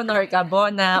Nora Honor ka,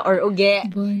 Bona or Uge.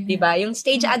 Di ba? Yung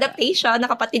stage adaptation,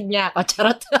 nakapatid niya ako,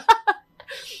 charot.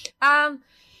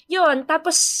 Yun,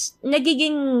 tapos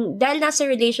nagiging, dahil nasa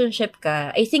relationship ka,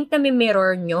 I think na may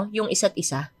mirror nyo yung isa't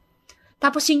isa.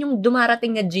 Tapos yun yung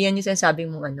dumarating na Gian yung sinasabi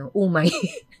mong umay.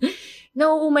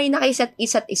 Nauumay na kay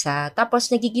isa't isa, tapos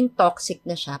nagiging toxic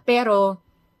na siya. Pero,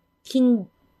 yun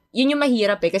yung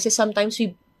mahirap eh, kasi sometimes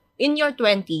in your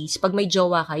 20s, pag may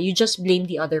jowa ka, you just blame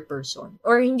the other person.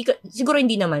 Or siguro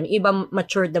hindi naman, iba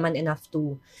matured naman enough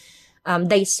to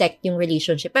dissect yung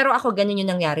relationship. Pero ako, ganun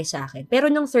yung nangyari sa akin. Pero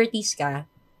nung 30s ka,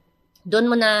 doon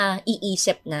mo na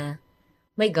iisip na,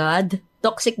 my God,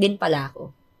 toxic din pala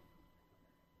ako.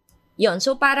 Yun,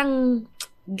 so parang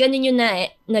ganun yung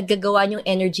naggagawa yung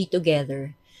energy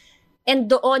together. And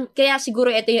doon, kaya siguro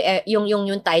ito yung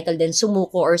title din,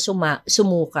 Sumuko or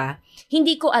Sumuka.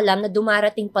 Hindi ko alam na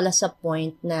dumarating pala sa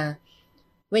point na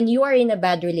when you are in a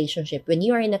bad relationship, when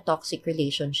you are in a toxic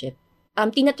relationship,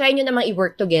 tinatry nyo namang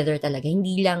i-work together talaga,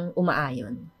 hindi lang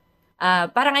umaayon.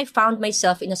 Parang I found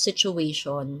myself in a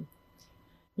situation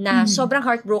na sobrang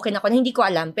heartbroken ako na hindi ko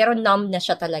alam, pero numb na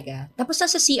siya talaga. Tapos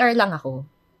nasa CR lang ako.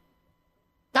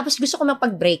 Tapos gusto ko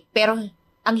makipag-break, pero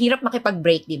ang hirap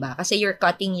makipag-break, di ba? Kasi you're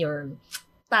cutting your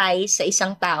ties sa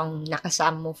isang taong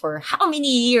nakasama mo for how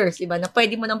many years, diba? Na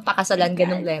pwede mo nang pakasalan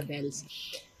ganung levels.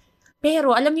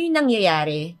 Pero, alam niyo yung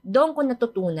nangyayari, doon ko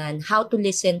natutunan how to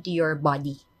listen to your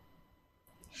body.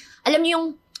 Alam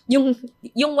niyo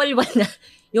yung walwal na,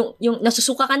 yung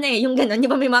nasusuka ka na eh, yung gano'n, di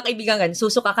ba may mga kaibigan gano'n,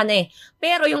 susuka ka na eh.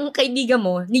 Pero yung kaibigan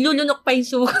mo, nilulunok pa yung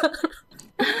suka.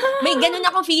 May gano'n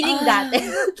akong feeling dati.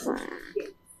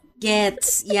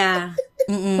 Gets, yeah.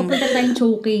 Papunta tayong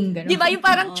choking. Ganun. Di ba yung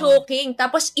parang choking,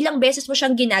 tapos ilang beses mo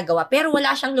siyang ginagawa, pero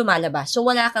wala siyang lumalabas. So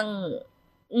wala kang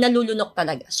nalulunok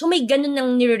talaga. So may ganun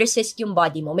nang nire-resist yung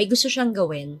body mo. May gusto siyang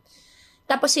gawin.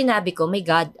 Tapos sinabi ko, my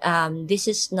God,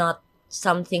 this is not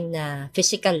something na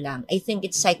physical lang. I think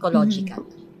it's psychological.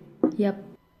 Yep.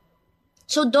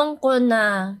 So doon ko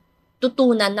na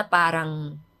tutunan na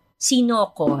parang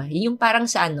sino ko. Yung parang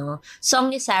sa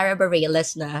song ni Sarah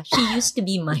Bareilles na She Used to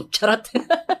Be Mine. Charot.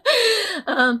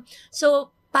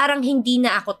 So parang hindi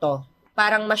na ako to.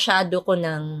 Parang masyado ko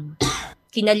nang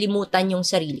kinalimutan yung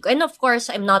sarili ko. And of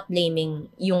course, I'm not blaming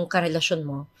yung karelasyon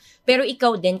mo. Pero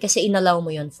ikaw din kasi inalaw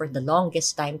mo yon for the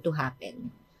longest time to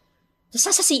happen.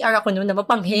 Sa CR ako noon na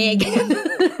mapanghe.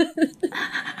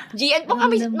 GN po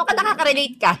kami, mukhang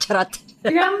nakaka-relate ka, charot.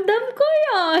 Ramdam ko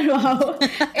yun. Wow.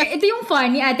 Ito yung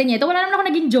funny, ate niya. Wala naman ako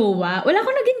naging jowa. Wala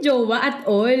akong naging jowa at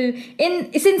all.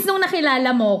 And since nung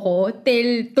nakilala mo ko,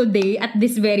 till today, at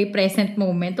this very present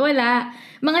moment, wala.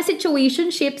 Mga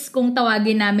situationships kung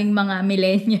tawagin naming mga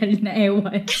millennial na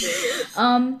ewan.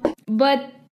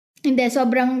 But, hindi,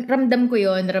 sobrang ramdam ko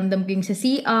yun. Ramdam ko yung sa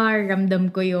CR,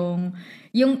 ramdam ko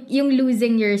yung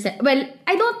losing yourself. Well,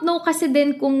 I don't know kasi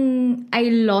din kung I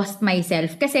lost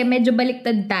myself. Kasi medyo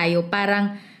baliktad tayo.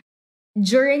 Parang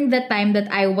during the time that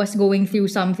I was going through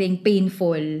something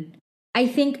painful, I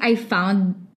think I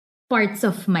found parts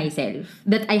of myself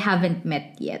that I haven't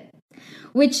met yet.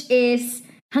 Which is,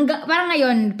 parang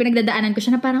ngayon, pinagdadaanan ko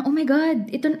siya na parang, oh my God,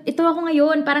 ito ako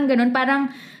ngayon. Parang ganun,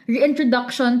 parang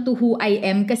reintroduction to who I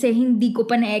am kasi hindi ko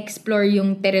pa na-explore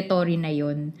yung territory na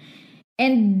yun.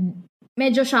 And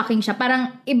medyo shocking siya.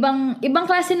 Parang ibang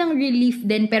klase ng relief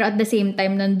din, pero at the same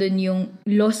time, nandun yung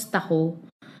lost ako.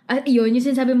 At yun, yung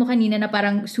sinasabi mo kanina na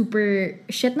parang super,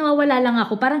 shit, nawawala lang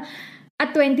ako. Parang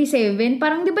at 27,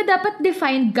 parang di ba dapat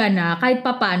defined ka na kahit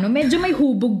papano? Medyo may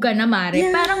hubog ka na, Mare.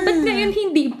 Yeah. Parang ba't ngayon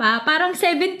hindi pa? Parang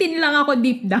 17 lang ako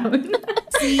deep down.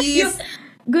 Sis.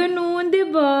 Ganun, di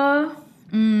ba?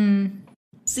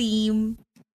 Same.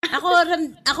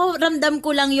 Ako ramdam ko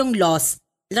lang yung lost.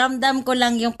 Ramdam ko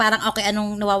lang yung parang, okay,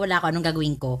 anong nawawala ko, anong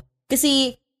gagawin ko.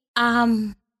 Kasi,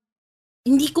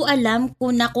 hindi ko alam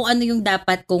kung ano yung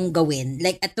dapat kong gawin.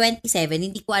 Like, at 27,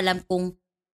 hindi ko alam kung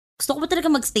gusto ko ba talaga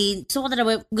magstay,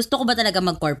 gusto ko ba talaga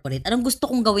mag-corporate? Anong gusto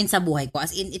kong gawin sa buhay ko?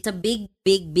 As in, it's a big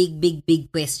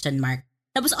question mark.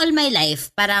 Tapos, all my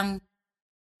life, parang,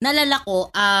 nalala ko,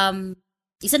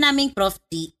 isa naming prof,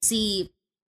 si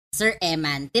Sir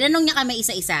Eman, tinanong niya kami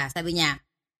isa-isa, sabi niya,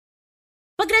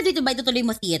 pag-graduate ba, itutuloy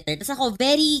mo theater? Tapos ako,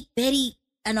 very,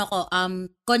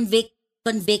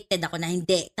 convicted ako na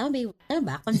hindi. Tama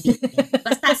ba? Convicted.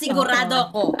 Basta sigurado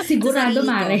ako. Sigurado,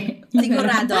 Mare.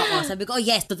 Sigurado ako. Sabi ko, oh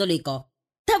yes, tutuloy ko.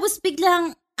 Tapos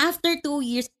biglang, after 2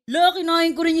 years,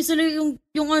 kinain ko rin yung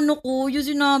yung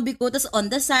sinabi ko. Tapos on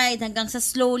the side, hanggang sa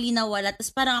slowly nawala. Tapos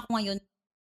parang ako ngayon,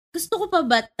 gusto ko pa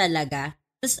ba talaga?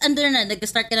 Tapos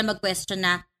nag-start ka na mag-question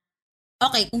na,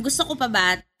 okay, kung gusto ko pa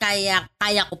ba, kaya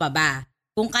ko pa ba?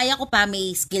 Kung kaya ko pa,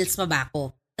 may skills pa ba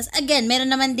ako? Tapos again, meron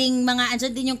naman ding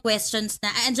andyan din yung questions na,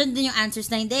 andyan din yung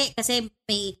answers na hindi, kasi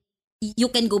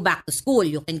you can go back to school,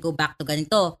 you can go back to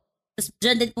ganito. Tapos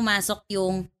dyan din pumasok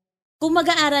yung, kung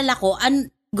mag-aaral ako,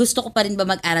 gusto ko pa rin ba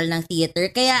mag-aral ng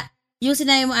theater? Kaya yung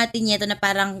sinabi mo Ate Nieto na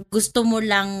parang gusto mo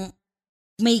lang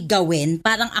may gawin,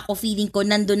 parang ako feeling ko,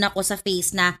 nandun ako sa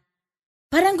phase na,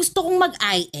 parang gusto kong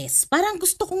mag-IS, parang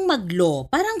gusto kong mag-law,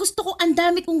 parang gusto ko, ang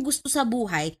dami kong gusto sa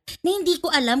buhay na hindi ko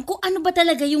alam kung ano ba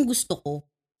talaga yung gusto ko.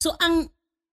 So, ang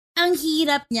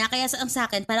hirap niya, kaya sa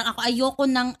akin, parang ako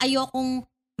ayokong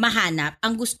mahanap.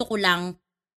 Ang gusto ko lang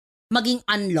maging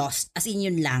unlost, as in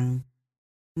yun lang.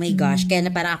 My gosh, kaya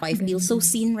na parang ako, I feel so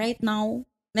seen right now.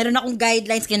 Meron akong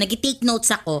guidelines, kaya nag-take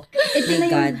notes ako.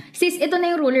 Sis, ito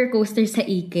na yung roller coaster sa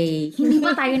EK. Hindi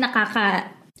ba tayo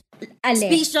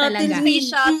Space shuttle, mommy.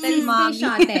 Space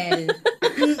shuttle.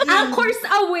 Anchors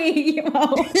away.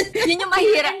 Wow. Yun yung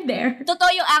mahirap. Totoo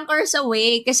yung anchors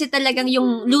away. Kasi talagang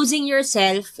yung losing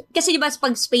yourself. Kasi diba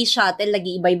pag space shuttle,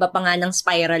 nag-iiba-iba pa nga ng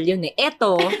spiral yun eh.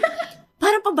 Eto,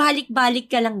 parang pabalik-balik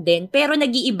ka lang din. Pero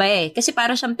nag-iiba eh. Kasi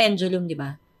parang siyang pendulum,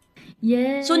 diba?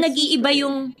 Yes. So nag-iiba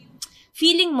yung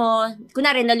feeling mo,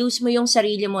 kunwari na-lose mo yung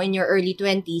sarili mo in your early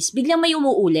 20s, biglang may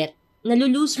umuulit.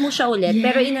 nalulose mo siya ulit,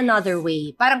 pero in another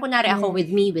way. Parang kunwari ako with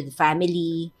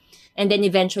family, and then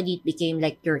eventually it became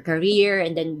like your career,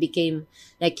 and then became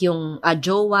like yung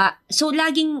jowa. So,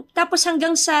 tapos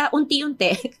hanggang sa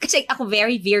unti-unti, kasi ako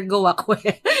very Virgo ako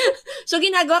eh. So,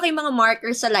 ginagawa ko yung mga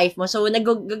markers sa life mo. So,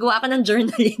 nagagawa ka ng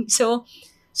journaling.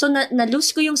 So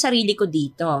na-lose ko yung sarili ko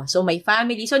dito. So, my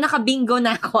family. So, naka-bingo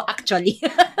na ako actually.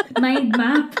 Mind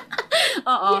map.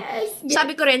 Oo. Yes.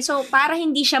 Sabi ko rin, so, para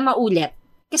hindi siya maulit,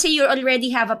 kasi you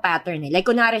already have a pattern eh. Like,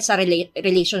 kunwari sa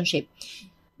relationship,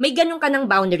 may ganun ka ng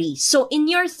boundaries. So, in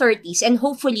your 30s, and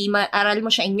hopefully, maaral mo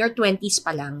siya in your 20s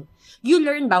pa lang, you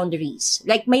learn boundaries.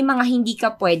 Like, may mga hindi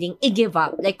ka pwedeng i-give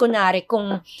up. Like, kunwari,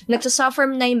 kung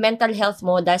nagsasuffer na yung mental health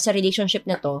mo dahil sa relationship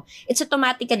na to, it's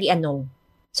automatically a no.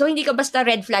 So, hindi ka basta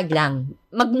red flag lang.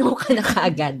 Mag-no ka na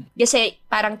kaagad. Kasi,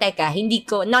 parang,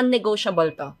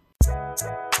 non-negotiable to.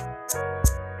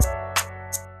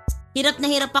 Hirap na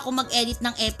hirap ako mag-edit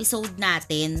ng episode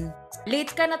natin.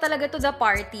 Late ka na talaga to the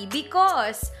party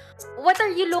because what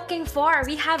are you looking for?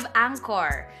 We have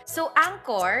Anchor. So,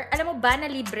 Anchor, alam mo ba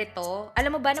na libre to?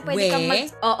 Alam mo ba na pwede kang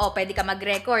pwede ka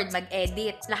mag-record,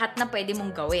 mag-edit, lahat na pwede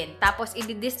mong gawin. Tapos,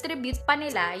 i-distribute pa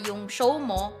nila yung show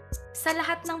mo sa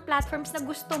lahat ng platforms na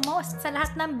gusto mo, sa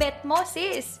lahat ng bet mo,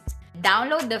 sis.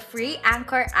 Download the free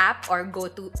Anchor app or go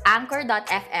to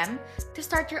anchor.fm to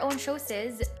start your own show,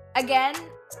 sis. Again,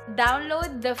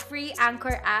 download the free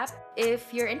Anchor app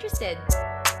if you're interested.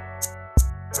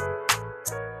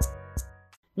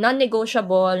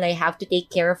 Non-negotiable na I have to take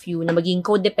care of you, na maging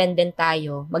codependent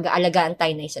tayo, mag-aalagaan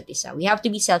tayo na isa't isa. We have to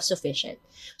be self-sufficient.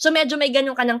 So, medyo may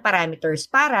ganun ka ng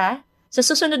parameters para sa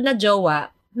susunod na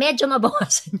jowa, medyo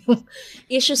mabawasan yung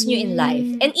issues nyo in life.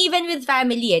 And even with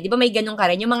family, di ba may ganun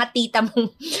ka rin? Yung mga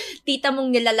tita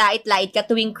mong nilalait-lait ka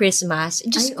tuwing Christmas.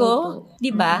 Diyos ko, di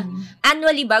ba?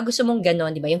 Annually ba, gusto mong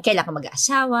ganun, di ba? Yung kailan ka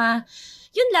mag-aasawa.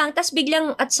 Yun lang. Tas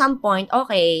biglang at some point,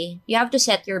 okay, you have to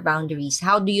set your boundaries.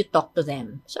 How do you talk to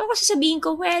them? So ako sasabihin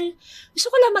ko, well, gusto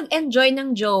ko lang mag-enjoy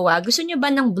ng jowa. Gusto nyo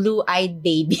ba ng blue-eyed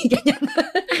baby? Ganyan.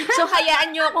 So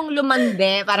hayaan nyo akong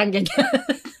lumande. Parang ganyan.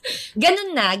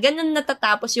 Ganun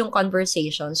natatapos yung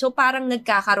conversation. So, parang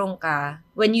nagkakaroon ka,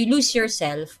 when you lose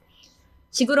yourself,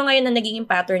 siguro ngayon na naging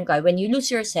pattern ka, when you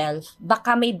lose yourself,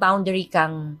 baka may boundary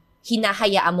kang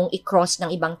hinahayaan mong i-cross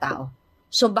ng ibang tao.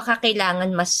 So, baka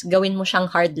kailangan mas gawin mo siyang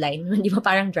hardline, di ba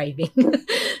parang driving?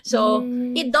 So,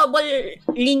 i-double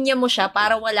linya mo siya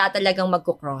para wala talagang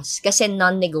magkukross kasi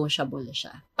non-negotiable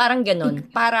siya. Parang ganun.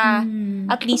 Para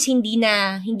at least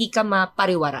hindi ka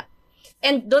mapariwara.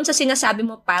 And doon sa sinasabi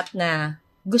mo, Pat, na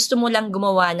gusto mo lang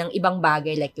gumawa ng ibang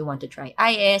bagay like you want to try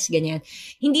IS, ganyan.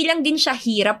 Hindi lang din siya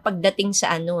hirap pagdating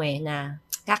sa na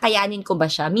kakayanin ko ba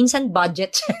siya? Minsan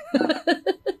budget siya.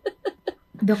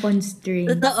 The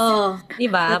constraints. Totoo.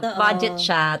 Diba? Totoo. Budget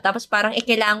siya. Tapos parang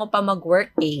kailangan ko pa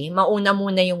mag-work eh. Mauna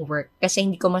muna yung work kasi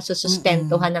hindi ko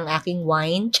masusustentuhan ng aking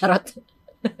wine. Charot.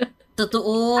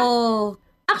 Totoo.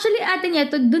 Actually, ate niya,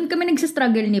 doon kami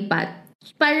nagsastruggle ni Pat.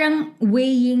 Parang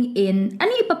weighing in, ano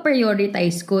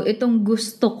ipa-prioritize ko? Itong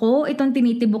gusto ko? Itong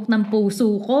tinitibok ng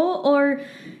puso ko? Or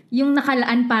yung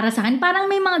nakalaan para sa akin? Parang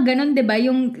may mga ganun, diba?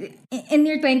 Yung in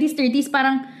your 20s, 30s,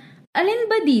 parang alin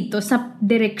ba dito sa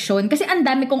direksyon? Kasi ang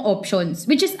dami kong options,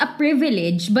 which is a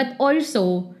privilege, but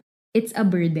also, it's a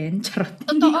burden. Charot.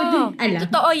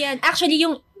 Totoo yan. Actually,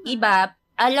 yung iba,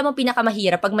 alam mo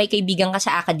pinakamahirap pag may kaibigan ka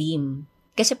sa academe.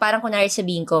 Kasi parang kunwari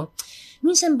sabihin ko,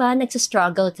 minsan ba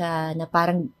nagsastruggle ka na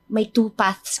parang may two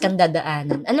paths kang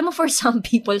dadaanan? Alam mo, for some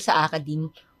people sa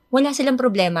academe, wala silang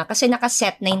problema kasi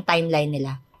nakaset na yung timeline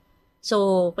nila.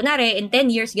 So, kunwari, in 10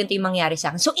 years, ganito yung mangyari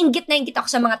sa akin. So, inggit ako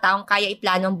sa mga taong kaya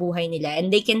iplano ang buhay nila and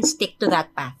they can stick to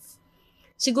that path.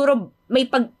 Siguro, may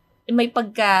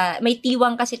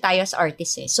tiwang kasi tayo as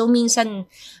artists eh. So, minsan,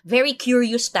 very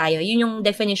curious tayo. Yun yung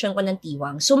definition ko ng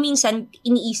tiwang. So, minsan,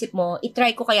 iniisip mo,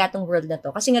 itry ko kaya tong world na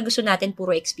to. Kasi nga gusto natin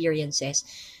puro experiences.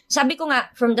 Sabi ko nga,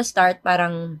 from the start,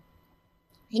 parang,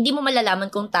 hindi mo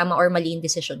malalaman kung tama or mali yung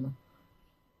decision mo.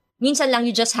 Minsan lang,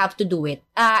 you just have to do it.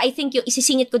 I think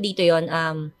isisingit ko dito yon.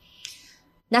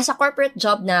 Nasa corporate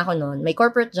job na ako noon. May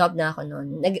corporate job na ako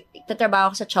noon. Nagtatrabaho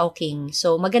ako sa Chowking.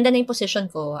 So, maganda na yung position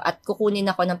ko at kukunin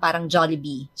ako ng parang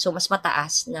Jollibee. So, mas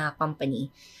mataas na company.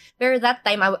 Pero that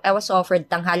time, I was offered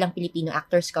Tanghalang Filipino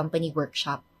Actors Company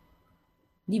workshop.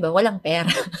 Di ba? Walang pera.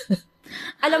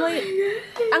 Alam mo,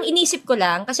 ang inisip ko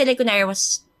lang, kasi like kunwari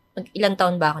was, ilang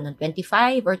taon ba ako noon?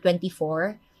 25 or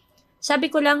 24? Sabi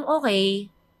ko lang,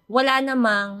 okay, wala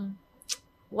namang,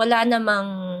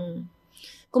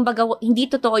 kumbaga, hindi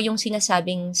totoo yung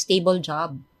sinasabing stable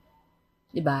job.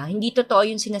 Diba? Hindi totoo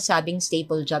yung sinasabing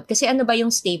stable job. Kasi ano ba yung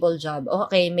stable job?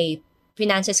 Okay, may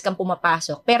finances kang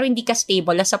pumapasok, pero hindi ka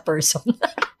stable as a person.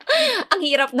 Ang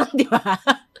hirap nun, di ba?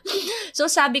 So,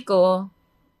 sabi ko,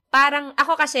 parang,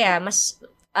 ako kasi mas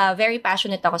very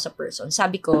passionate ako sa person.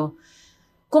 Sabi ko,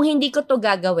 kung hindi ko to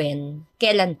gagawin,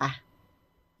 kailan pa?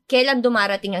 Kailan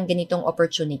dumarating ang ganitong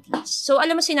opportunities? So,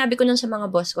 alam mo, sinabi ko nun sa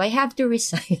mga boss ko, I have to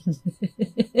resign.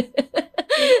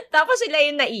 Tapos sila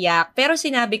yung naiyak. Pero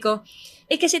sinabi ko,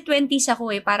 kasi 20s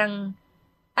ako parang,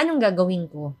 anong gagawin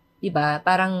ko? Diba?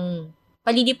 Parang,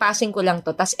 palilipasin ko lang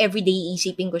to, tas everyday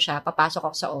iisipin ko siya,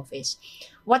 papasok ako sa office.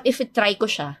 What if try ko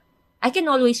siya? I can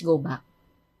always go back.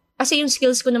 Kasi yung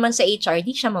skills ko naman sa HR,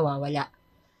 di siya mawawala.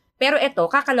 Pero eto,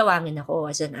 kakalawangin ako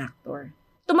as an actor.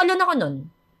 Tumalon ako nun.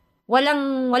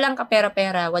 Walang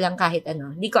kapera-pera, walang kahit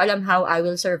ano. Hindi ko alam how I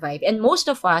will survive. And most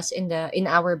of us in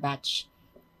our batch,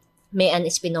 Mayan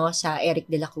Espinosa, Eric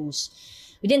De La Cruz,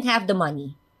 we didn't have the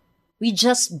money. We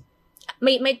just,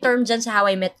 may term dyan sa How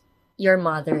I Met Your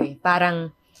Mother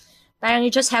Parang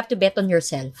you just have to bet on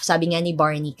yourself. Sabi nga ni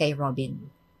Barney kay Robin.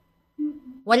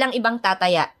 Walang ibang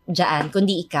tataya dyan,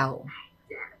 kundi ikaw.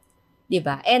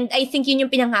 Diba? And I think yun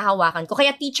yung pinanghahawakan ko.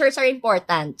 Kaya teachers are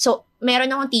important. So, meron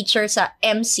akong teacher sa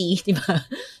MC, diba?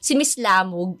 Si Miss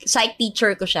Lamug, psych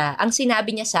teacher ko siya. Ang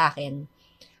sinabi niya sa akin,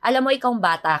 alam mo, ikaw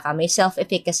bata ka, may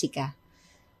self-efficacy ka.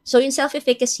 So, yung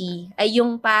self-efficacy ay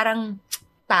yung parang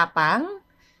tapang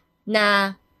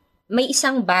na may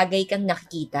isang bagay kang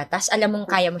nakikita, tas alam mong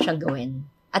kaya mo siyang gawin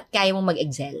at kaya mong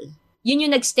mag-excel. Yun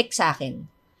yung nag-stick sa akin.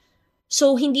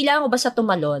 So, hindi lang ako basta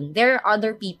tumalon. There are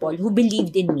other people who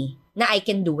believed in me na I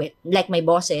can do it. Like my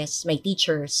bosses, my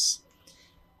teachers,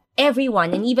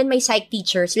 everyone, and even my psych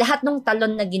teachers, lahat ng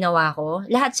talon na ginawa ko,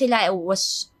 lahat sila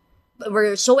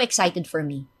were so excited for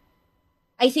me.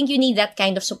 I think you need that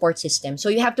kind of support system.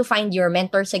 So, you have to find your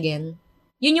mentors again.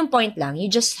 Yun yung point lang. You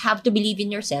just have to believe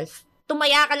in yourself.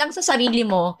 Tumaya ka lang sa sarili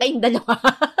mo, kayong dalawa.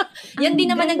 Yan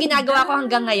din naman ang ginagawa ko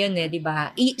hanggang ngayon di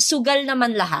ba? Sugal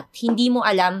naman lahat. Hindi mo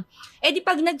alam. Di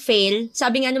pag nag-fail,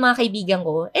 sabi nga ng mga kaibigan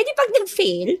ko, di pag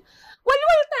nag-fail,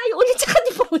 walwal tayo ulit sa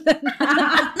katipunan.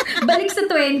 Balik sa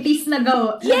 20s na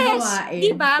gawain. Yes,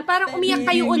 di ba? Parang umiyak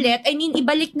kayo ulit. I mean,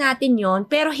 ibalik natin yon,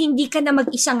 pero hindi ka na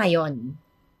mag-isa ngayon.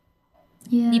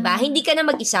 Yeah. Di ba? Hindi ka na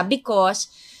mag-isa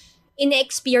because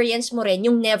ina-experience mo rin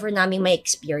yung never namin may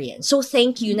experience. So,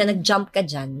 thank you na nag-jump ka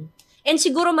dyan. And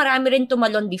siguro marami rin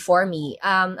tumalon before me.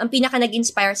 Ang pinaka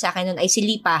nag-inspire sa akin nun ay si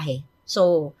Lee Pahe.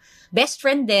 So, best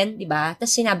friend din, di ba?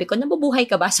 Tapos sinabi ko, nabubuhay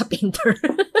ka ba sa painter?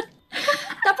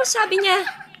 Tapos sabi niya,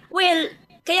 well,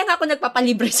 kaya nga ako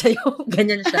nagpapalibre sa'yo.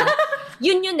 Ganyan siya.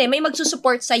 Yun may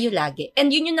magsusupport sa'yo lagi.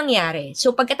 And yun yung nangyari.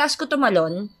 So, pagkatapos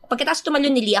tumalon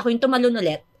ni Lee, ako yung tumalon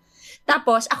ulit.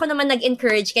 Tapos, ako naman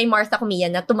nag-encourage kay Martha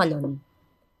Cumian na tumalon.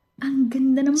 Ang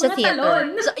ganda ng mga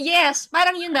talon. So, yes,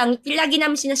 parang yun lang. Lagi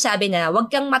namin sinasabi na huwag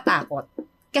kang matakot.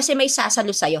 Kasi may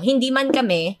sasalo sa'yo. Hindi man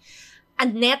kami, a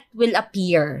net will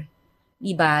appear.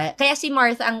 Diba? Kaya si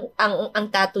Martha, ang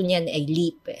tattoo niyan ay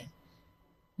leap.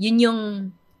 Yun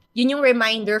yung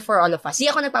reminder for all of us. Di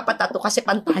ako nagpapatato kasi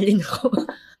pantalin ako.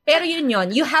 Pero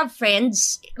yun. You have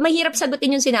friends. Mahirap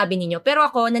sagutin yung sinabi ninyo. Pero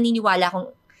ako, naniniwala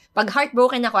akong pag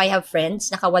heartbroken ako, I have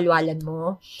friends, nakawalwalan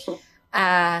mo.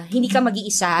 Hindi ka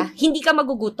mag-iisa, hindi ka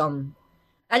magugutom.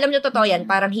 Alam nyo, totoo yan,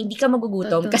 parang hindi ka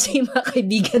magugutom kasi yung mga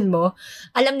kaibigan mo,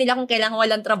 alam nila kung kailangan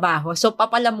walang trabaho. So,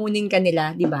 papalamunin ka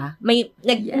nila, di ba?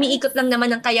 Umiikot lang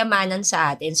naman ang kayamanan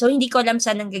sa atin. So, hindi ko alam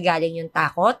saan nanggagaling yung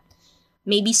takot.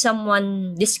 Maybe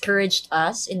someone discouraged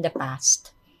us in the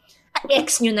past.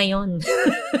 Ex nyo na yun.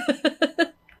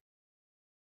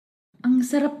 Ang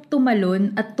sarap tumalon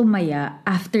at tumaya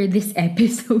after this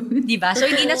episode. Diba? So,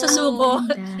 hindi na susuko.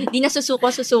 Hindi na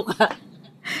susuka.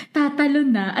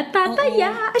 Tatalon na at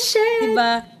tataya. Shit!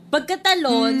 Diba?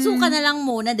 Pagkatalon, suka na lang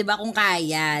muna, diba? Kung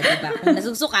kaya, diba? Kung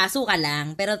nasusuka, suka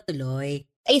lang. Pero tuloy.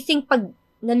 I think pag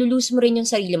nalulus mo rin yung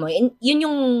sarili mo, yun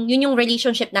yung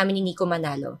relationship namin ni Nico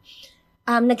Manalo.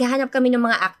 Naghahanap kami ng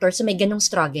mga actors sa may ganong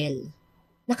struggle.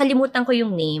 Nakalimutan ko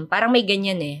yung name. Parang may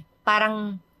ganyan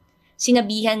Parang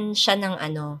sinabihan siya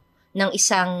ng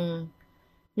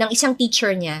isang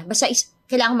teacher niya. Basta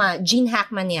kailangan Gene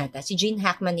Hackman yata. Si Gene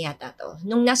Hackman yata to.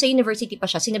 Nung nasa university pa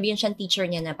siya, sinabihan siya ng teacher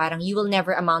niya na parang you will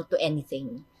never amount to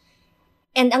anything.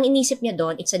 And ang inisip niya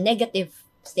doon, it's a negative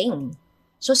thing.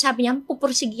 So sabi niya,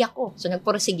 pupursigi ako. So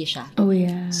nagpursigi siya. Oh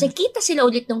yeah. So kita sila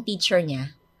ulit ng teacher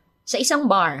niya sa isang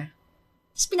bar.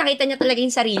 Tapos pinakita niya talaga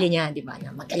yung sarili niya, di ba?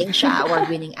 Na magaling siya,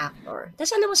 award-winning actor.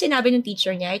 Tapos alam mo sinabi ng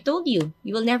teacher niya, I told you,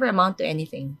 you will never amount to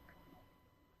anything.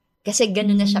 Kasi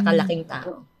ganun na siya kalaking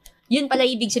tao. Yun pala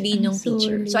ibig sabihin ng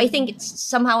teacher. So I think it's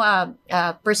somehow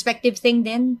a perspective thing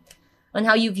din on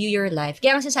how you view your life.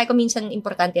 Kaya kasi sa psycho minsan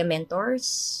importante ang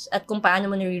mentors at kung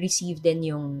paano mo nare-receive din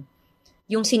yung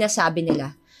yung sinasabi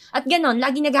nila. At ganon,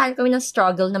 lagi naghahanap kami ng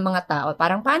struggle ng mga tao.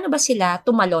 Parang paano ba sila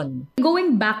tumalon?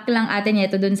 Going back lang ate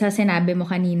Nieto dun sa sinabi mo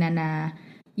kanina na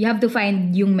you have to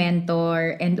find yung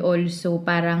mentor and also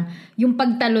parang yung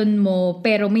pagtalon mo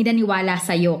pero may naniwala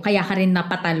sa'yo kaya ka rin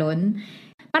napatalon.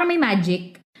 Parang may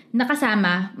magic na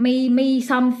kasama, may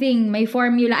something, may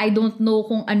formula. I don't know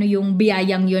kung ano yung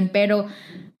biyayang yun pero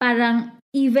parang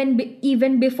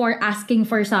even before asking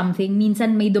for something,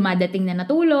 minsan may dumadating na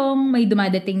natulong, may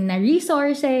dumadating na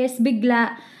resources,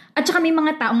 bigla. At saka may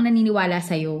mga taong naniniwala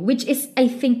sa'yo, which is,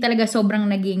 I think talaga sobrang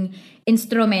naging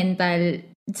instrumental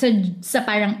sa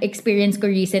parang experience ko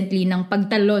recently ng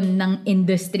pagtalon ng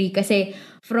industry. Kasi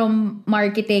from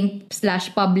marketing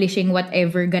 / publishing,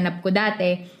 whatever ganap ko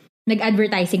dati,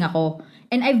 nag-advertising ako.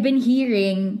 And I've been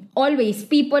hearing, always,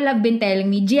 people have been telling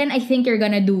me, Gian, I think you're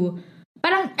gonna do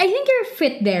parang, I think you're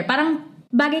fit there. Parang,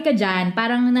 bagay ka dyan.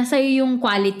 Parang, nasa iyo yung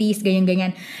qualities,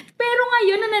 ganyan-ganyan. Pero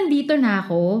ngayon na nandito na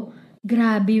ako,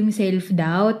 grabe yung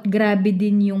self-doubt. Grabe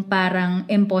din yung parang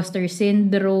imposter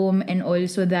syndrome and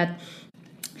also that,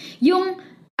 yung,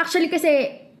 actually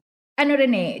kasi, ano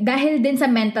rin dahil din sa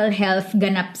mental health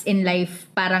ganaps in life,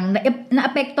 parang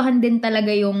naapektuhan din talaga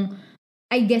yung,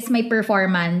 I guess, my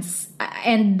performance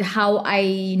and how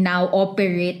I now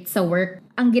operate sa work.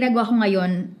 Ang ginagawa ko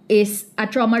ngayon is a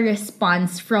trauma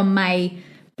response from my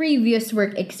previous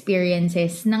work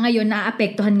experiences na ngayon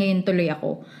naapektuhan ngayon tuloy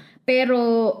ako. Pero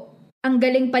ang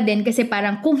galing pa din kasi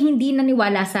parang kung hindi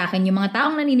naniwala sa akin, yung mga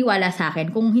taong naniniwala sa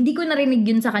akin, kung hindi ko narinig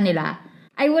yun sa kanila,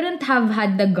 I wouldn't have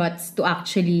had the guts to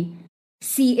actually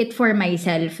see it for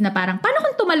myself na parang, paano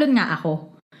kung tumalon nga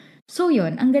ako? So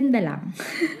yun, ang ganda lang.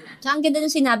 So, ang ganda nung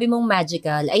sinabi mong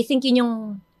magical. I think yun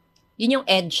yung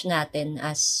edge natin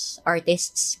as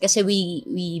artists kasi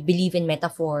we believe in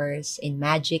metaphors, in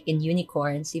magic, in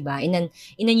unicorns, diba? In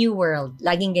a new world,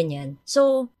 laging ganyan.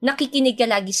 So, nakikinig ka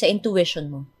lagi sa intuition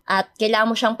mo at kailangan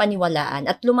mo siyang paniwalaan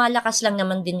at lumalakas lang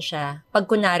naman din siya pag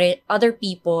kunwari other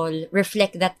people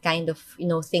reflect that kind of,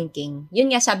 thinking. Yun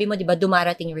nga, sabi mo, diba,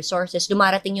 dumarating yung resources,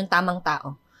 dumarating yung tamang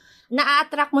tao.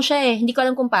 Na-attract mo siya hindi ko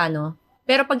alam kung paano.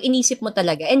 Pero pag inisip mo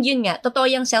talaga, and yun nga, totoo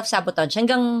yung self-sabotage,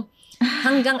 hanggang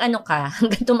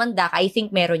tumanda ka, I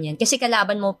think meron yan. Kasi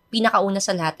kalaban mo, pinakauna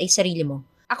sa lahat ay sarili mo.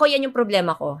 Ako, yan yung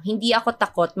problema ko. Hindi ako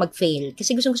takot mag-fail.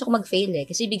 Kasi gusto ko mag-fail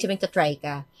Kasi ibig sabihin try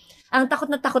ka. Ang takot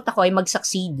na takot ako ay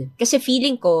mag-succeed. Kasi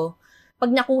feeling ko,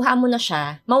 pag nakuha mo na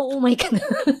siya, mauumay ka na.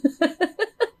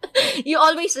 You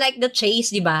always like the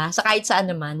chase, di ba? Sa kahit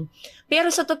saan naman. Pero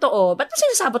sa totoo, ba't mo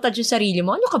sinasabotage yung sarili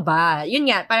mo? Ano ka ba?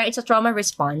 Yun nga, parang it's a trauma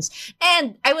response.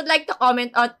 And I would like to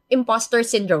comment on imposter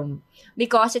syndrome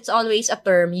because it's always a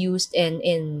term used in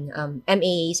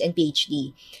MAs and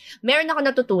PhD. Meron ako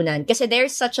natutunan kasi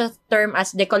there's such a term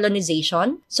as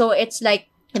decolonization. So it's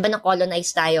like, diba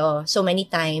na-colonize tayo so many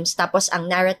times, tapos ang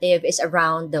narrative is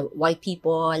around the white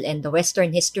people and the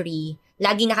Western history.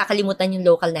 Laging nakakalimutan yung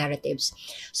local narratives.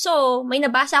 So, may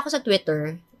nabasa ako sa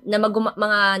Twitter na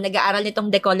mga nag-aaral nitong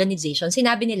decolonization.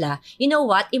 Sinabi nila, you know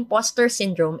what? Imposter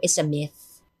syndrome is a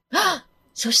myth.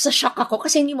 So, sa shock ako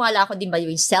kasi hiniwala ako din ba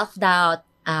yung self-doubt.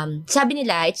 Sabi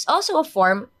nila, it's also a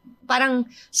form, parang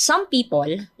some people,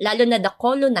 lalo na the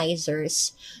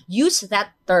colonizers, use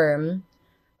that term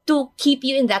to keep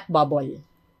you in that bubble.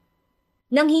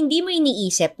 Nang hindi mo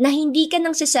iniisip na hindi ka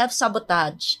nang si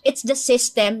self-sabotage, it's the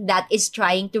system that is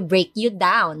trying to break you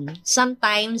down.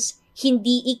 Sometimes,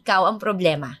 hindi ikaw ang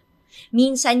problema.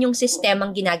 Minsan yung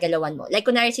sistemang ginagalawan mo. Like,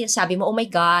 kunwari sinasabi mo, oh my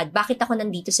God, bakit ako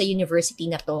nandito sa university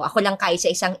na to? Ako lang kaya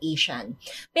sa isang Asian.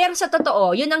 Pero sa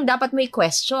totoo, yun ang dapat mo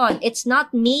i-question. It's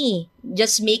not me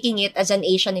just making it as an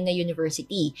Asian in a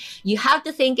university. You have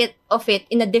to think of it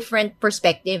in a different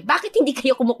perspective. Bakit hindi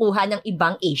kayo kumukuha ng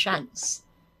ibang Asians?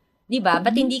 Diba?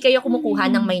 Ba't hindi kayo kumukuha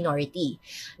ng minority?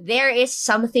 There is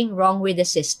something wrong with the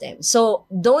system. So,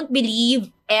 don't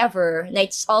believe ever na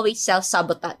it's always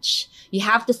self-sabotage. You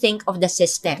have to think of the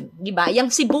system. Diba? Yung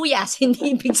sibuyas,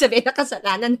 hindi ibig sabihin na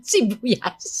kasalanan ng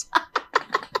sibuyas.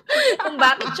 Kung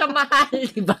bakit siya mahal,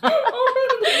 diba?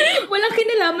 Walang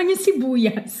kinalaman yung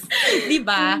sibuyas.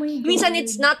 Diba? Oh Minsan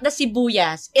it's not the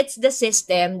sibuyas, it's the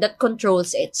system that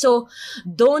controls it. So,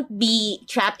 don't be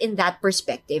trapped in that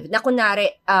perspective. Na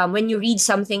kunwari, when you read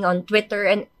something on Twitter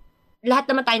and lahat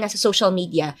naman tayo nasa social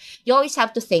media, you always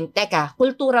have to think, teka,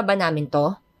 kultura ba namin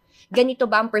to?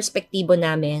 Ganito ba ang perspektibo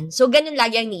namin? So, ganun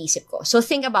lagi ang niisip ko. So,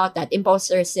 think about that,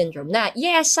 imposter syndrome. Na,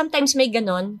 yes, sometimes may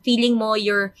ganun, feeling mo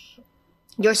you're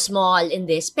small in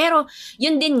this. Pero,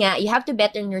 yun din nga, you have to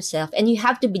better yourself and you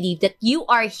have to believe that you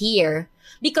are here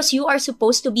because you are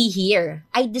supposed to be here.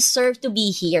 I deserve to be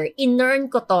here.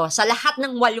 In-earn ko to sa lahat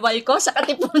ng walwal ko sa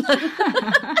Katipunan.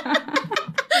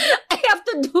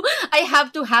 I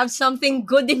have to have something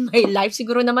good in my life.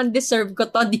 Siguro naman deserve ko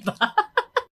to, di ba?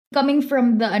 Coming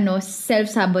from the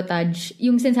self-sabotage,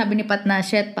 yung sinasabi ni Pat na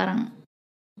shit, parang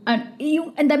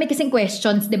yung ang dami kasing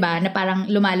questions, 'di ba, na parang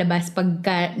lumalabas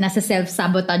pagka nasa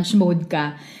self-sabotage mode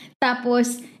ka.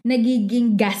 Tapos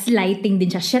nagiging gaslighting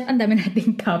din siya. Shit, ang dami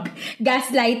nating top.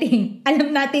 Gaslighting.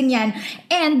 Alam natin 'yan.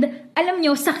 And alam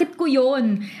nyo, sakit ko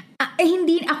 'yon.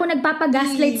 Hindi ako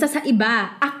nagpapagaslight sa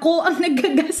iba. Ako ang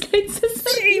nagga-gaslight sa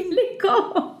sarili ko.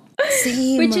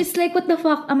 Same. Which is like, what the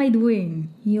fuck am I doing?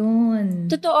 Yun.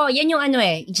 Totoo, yan yung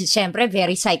siyempre,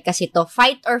 very psych kasi to.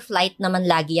 Fight or flight naman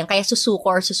lagi yan. Kaya susuko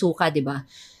or susuka, di ba?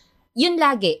 Yun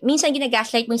lagi. Minsan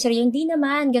ginagaslight mo yung sarili, hindi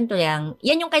naman, ganito lang.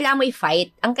 Yan yung kailangan mo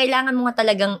i-fight. Ang kailangan mo nga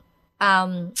talagang,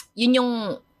 yun yung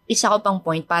isa ko pang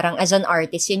point, parang as an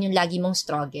artist, yan yung lagi mong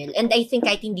struggle. And I think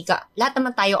kahit hindi ka, lahat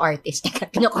naman tayo artist.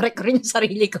 Pinokorek ko rin yung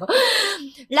sarili ko.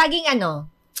 Laging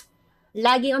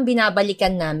ang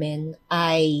binabalikan namin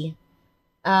ay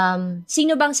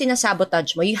sino bang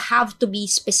sinasabotage mo? You have to be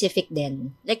specific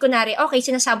din. Like, kunwari, okay,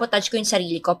 sinasabotage ko yung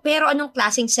sarili ko, pero anong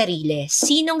klaseng sarili?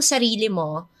 Sinong sarili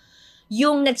mo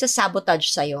yung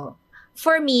nagsasabotage sa'yo?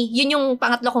 For me, yun yung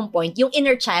pangatlo kong point, yung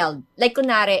inner child. Like,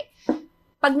 kunwari,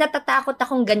 pag natatakot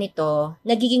akong ganito,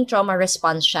 nagiging trauma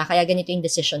response siya, kaya ganito yung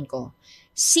decision ko.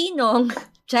 Sinong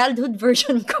childhood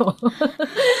version ko?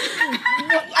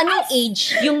 Anong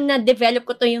age yung na-develop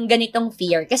ko to yung ganitong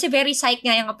fear? Kasi very psych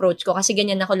nga yung approach ko kasi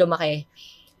ganyan ako lumaki.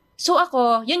 So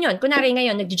ako, yun. Kunwari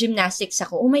ngayon, nag-gymnastics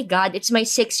ako. Oh my God, it's my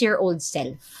 6-year-old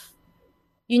self.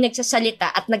 Yung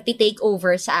nagsasalita at nagtitake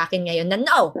over sa akin ngayon na,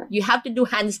 no, you have to do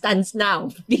handstands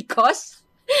now because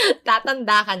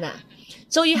tatanda ka na.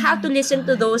 So you have to listen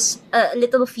to those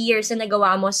little fears na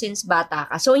nagawa mo since bata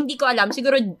ka. So hindi ko alam,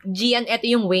 siguro Gian, eto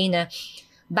yung way na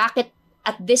bakit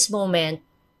at this moment,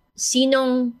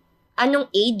 anong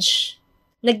age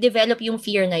nag-develop yung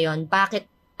fear na yon? Bakit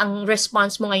ang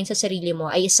response mo ngayon sa sarili mo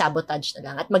ay sabotage na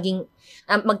lang at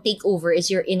mag-take over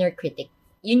is your inner critic.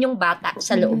 Yun yung bata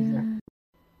sa loob mo.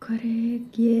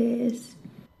 Correct, yes.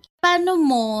 Paano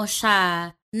mo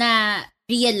siya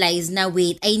na-realize na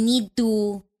wait, I need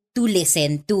to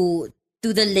listen to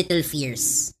the little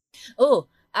fears? Oh,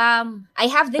 I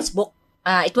have this book.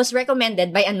 It was recommended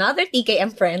by another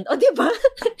TKM friend. O, diba?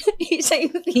 Isa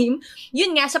yung theme.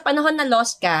 Yun nga, sa panahon na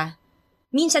lost ka,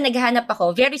 minsan naghahanap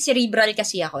ako. Very cerebral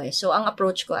kasi ako eh. So, ang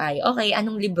approach ko ay, okay,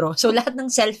 anong libro? So, lahat ng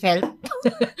self-help,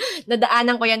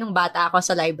 nadaanan ko yan nung bata ako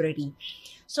sa library.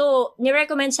 So,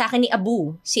 nirecommend sa akin ni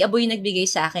Abu. Si Abu yung nagbigay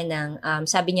sa akin ng,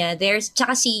 sabi niya,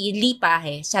 tsaka si Lee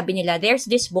Pahe, sabi nila, there's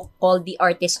this book called The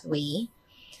Artist Way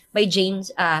by James,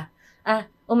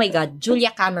 oh my God,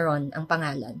 Julia Cameron ang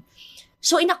pangalan.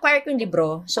 So, in-acquire ko yung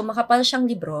libro. So, makapal siyang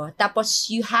libro.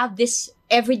 Tapos, you have this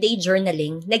everyday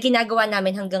journaling na ginagawa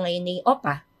namin hanggang ngayon ni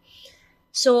Opa.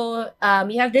 So,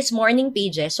 you have this morning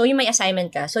pages. So, yung may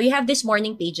assignment ka. So, you have this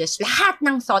morning pages. Lahat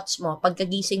ng thoughts mo,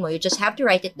 pagkagising mo, you just have to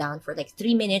write it down for like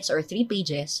 3 minutes or 3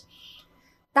 pages.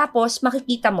 Tapos,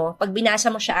 makikita mo, pag binasa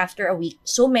mo siya after a week,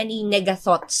 so many nega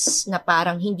thoughts na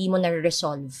parang hindi mo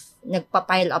na-resolve.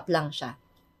 Nagpa-pile up lang siya.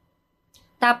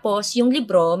 Tapos, yung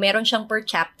libro, meron siyang per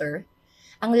chapter.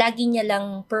 Ang lagi niya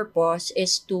lang purpose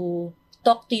is to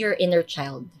talk to your inner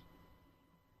child.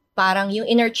 Parang yung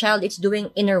inner child, it's doing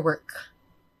inner work.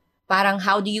 Parang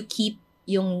how do you keep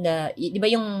yung, di ba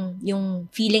yung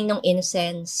feeling ng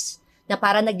innocence, na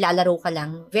parang naglalaro ka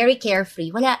lang, very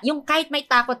carefree. Wala, yung kahit may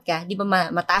takot ka, di ba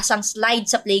mataas ang slide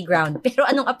sa playground, pero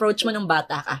anong approach mo nung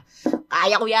bata ka?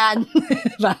 Kaya ko yan.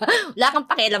 Wala kang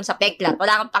pakialam sa peklat,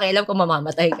 wala kang pakialam kung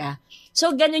mamamatay ka.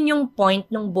 So, ganun yung point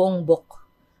ng buong book.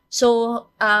 So,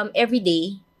 every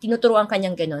day, tinuturuan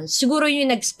kanyang ganun. Siguro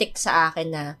yung nag-stick sa akin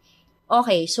na,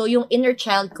 okay, so yung inner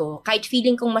child ko, kahit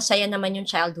feeling kong masaya naman yung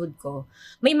childhood ko,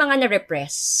 may mga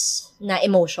na-repress na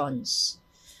emotions.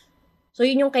 So,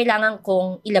 yun yung kailangan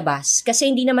kong ilabas.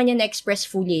 Kasi hindi naman yan na-express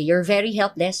fully. You're very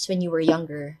helpless when you were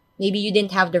younger. Maybe you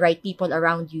didn't have the right people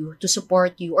around you to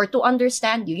support you or to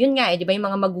understand you. Yun nga, di ba yung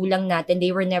mga magulang natin,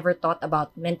 they were never taught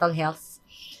about mental health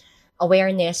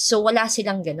awareness. So, wala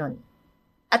silang ganun.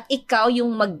 At ikaw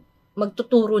yung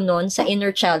magtuturo nun sa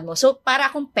inner child mo. So, para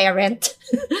akong parent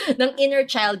ng inner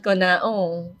child ko na,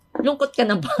 lungkot ka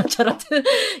na ba? Charot.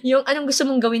 Yung anong gusto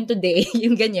mong gawin today,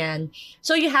 yung ganyan.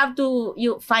 So, you have to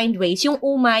find ways. Yung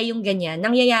umay, yung ganyan,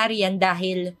 nangyayari yan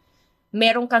dahil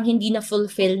meron kang hindi na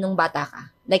fulfill nung bata ka.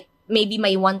 Like, maybe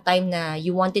may one time na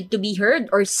you wanted to be heard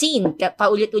or seen.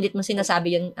 Paulit-ulit mo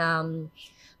sinasabi yun,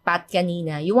 Pat,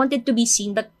 kanina. You wanted to be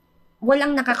seen, but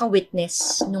walang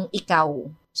nakaka-witness nung ikaw.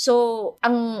 So,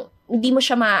 ang hindi mo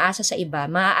siya maaasa sa iba.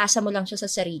 Maaasa mo lang siya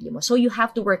sa sarili mo. So, you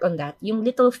have to work on that. Yung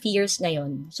little fears na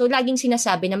yon. So, laging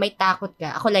sinasabi na may takot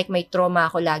ka. Ako may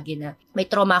trauma ako lagi na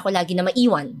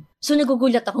maiwan. So,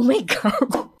 nagugulat ako, my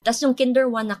God. Tapos, nung kinder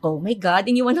 1 ako, my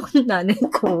God, iniwan ako ng nanay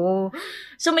ko.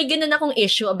 So, may ganun akong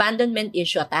issue, abandonment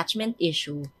issue, attachment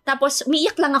issue. Tapos,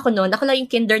 umiiyak lang ako noon. Ako lang yung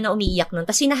kinder na umiiyak noon.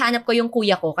 Tapos, hinahanap ko yung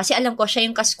kuya ko kasi alam ko siya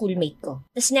yung ka-schoolmate ko.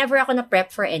 Tapos, never ako na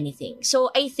prep for anything. So,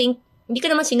 I think, hindi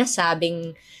ko naman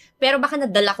sinasabing, pero baka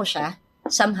nadala ko siya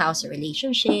somehow sa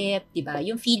relationship, diba?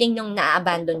 Yung feeling nung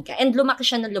na-abandon ka. And lumaki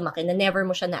siya na lumaki na never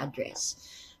mo siya na-address.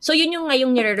 So, yun yung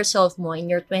ngayong nire-resolve mo in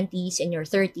your 20s and your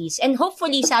 30s. And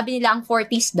hopefully, sabi nila ang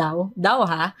 40s daw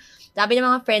ha, sabi ng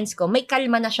mga friends ko, may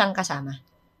kalma na siyang kasama.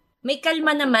 May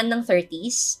kalma naman ng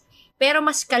 30s, pero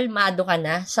mas kalmado ka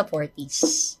na sa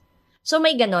 40s. So,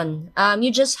 may ganon. You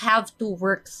just have to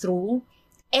work through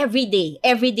every day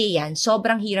yan,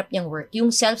 sobrang hirap niyang work.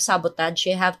 Yung self-sabotage,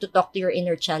 you have to talk to your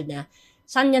inner child na,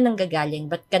 saan niya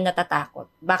nanggagaling? Ba't ka natatakot?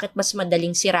 Bakit mas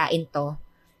madaling sirain to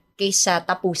kaysa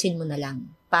tapusin mo na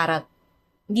lang para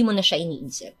hindi mo na siya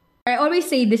iniisip? I always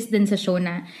say this din sa show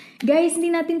na, guys,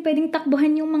 hindi natin pwedeng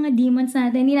takbuhan yung mga demons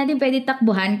natin. Hindi natin pwedeng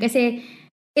takbuhan kasi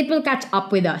it will catch up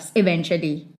with us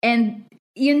eventually. And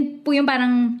yun po yung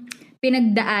parang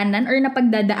pinagdaanan or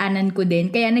napagdadaanan ko din.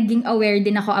 Kaya naging aware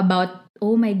din ako about,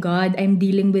 oh my God, I'm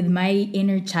dealing with my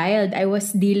inner child. I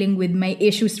was dealing with my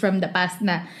issues from the past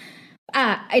na,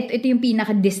 ito yung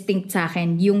pinaka-distinct sa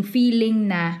akin. Yung feeling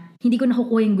na hindi ko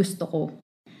nakukuha yung gusto ko.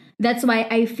 That's why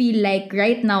I feel like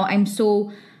right now,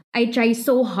 I try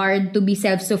so hard to be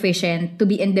self-sufficient, to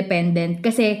be independent.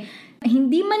 Kasi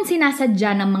hindi man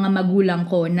sinasadya ng mga magulang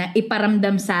ko na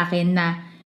iparamdam sa akin na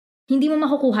hindi mo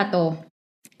makukuha to.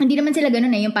 Hindi naman sila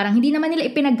ganun yung parang hindi naman nila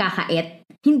ipinagkakait.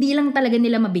 Hindi lang talaga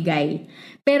nila mabigay.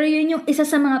 Pero yun yung isa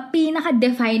sa mga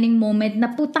pinaka-defining moment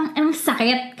na putang ang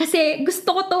sakit. Kasi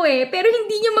gusto ko to pero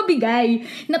hindi nyo mabigay.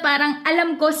 Na parang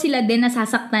alam ko sila din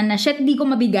nasasaktan na shit, di ko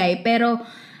mabigay. Pero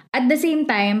at the same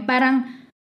time, parang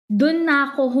dun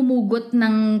na ako humugot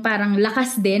ng parang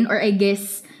lakas din or I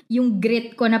guess yung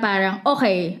grit ko na parang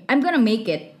okay, I'm gonna make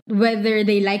it. Whether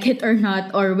they like it or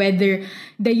not or whether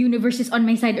the universe is on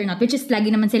my side or not. Which is lagi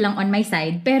naman silang on my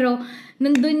side. Pero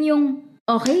nandun yung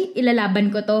okay, ilalaban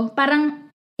ko to.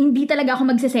 Parang hindi talaga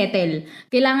ako magsesettle.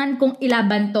 Kailangan kong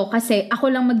ilaban to kasi ako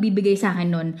lang magbibigay sa akin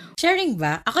nun. Sharing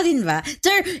ba? Ako din ba?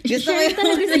 Sir, gusto sharing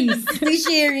talaga sis.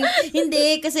 Sharing.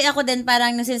 Hindi, kasi ako din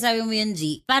parang nung sinasabi mo yun,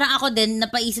 G, parang ako din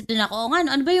napaisip din ako,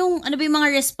 ano ba yung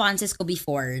mga responses ko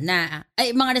before na,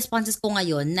 mga responses ko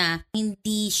ngayon na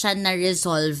hindi siya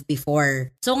na-resolve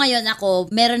before. So ngayon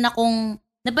meron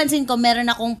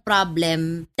akong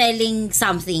problem telling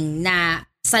something na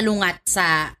salungat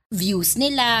sa views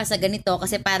nila, sa ganito.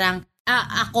 Kasi parang,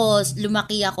 ako,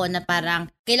 lumaki ako na parang,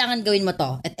 kailangan gawin mo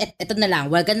to. Ito na lang.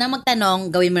 Huwag ka na magtanong,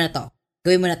 gawin mo na to.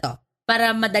 Gawin mo na to.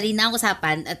 Para madali na ang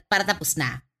usapan at para tapos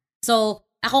na. So,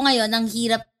 ako ngayon, ang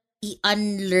hirap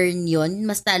i-unlearn yun.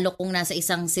 Mas talo kung nasa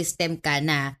isang system ka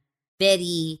na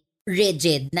very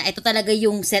rigid. Na ito talaga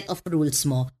yung set of rules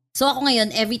mo. So, ako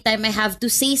ngayon, every time I have to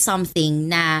say something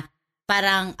na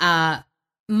parang,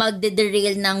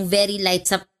 magde-derail ng very light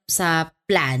sa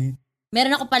plan,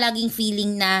 meron ako palaging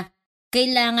feeling na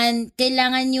kailangan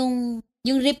yung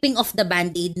ripping off the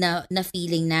band-aid na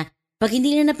feeling na pag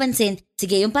hindi na napansin,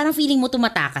 sige, yung parang feeling mo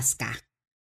tumatakas ka.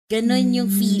 Ganon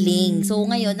yung feeling. So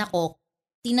ngayon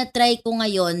tinatry ko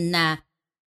ngayon na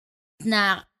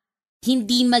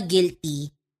hindi ma-guilty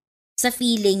sa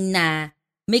feeling na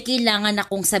may kailangan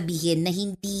akong sabihin na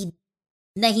hindi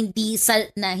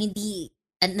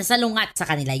nasalungat sa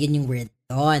kanila, yun yung word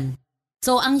doon.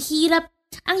 So, ang hirap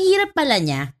pala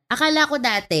niya. Akala ko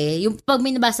dati, yung pag may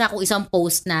nabasa ako isang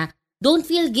post na, don't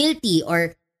feel guilty,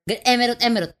 or emerald,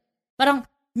 parang,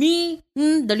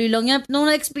 dali lang yan. Nung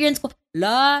na-experience ko,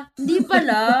 hindi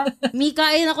pala.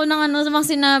 Kain ako ng sa mga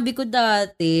sinabi ko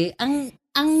dati. Ang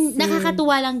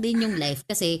nakakatuwa lang din yung life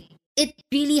kasi, it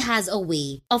really has a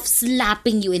way of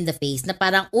slapping you in the face na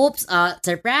parang, oops,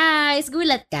 surprise,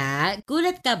 gulat ka?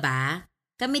 Gulat ka ba?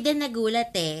 Kami din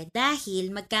nagulat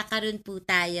dahil magkakaroon po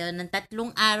tayo ng 3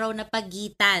 araw na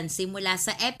pagitan simula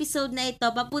sa episode na ito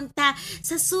papunta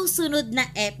sa susunod na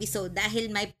episode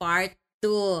dahil may part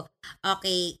 2.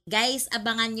 Okay, guys,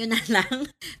 abangan nyo na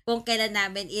lang kung kailan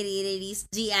namin i-release.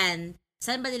 Gian,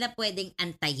 saan ba nila pwedeng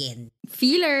antayin?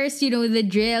 Feelers, you know the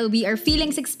drill. We are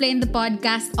Feelings Explain the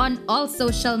podcast on all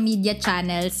social media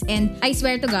channels. And I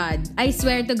swear to God,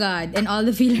 and all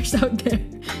the feelers out there,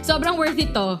 sobrang worth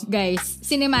it to, guys.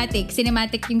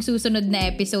 Cinematic yung susunod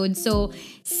na episode. So,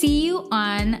 see you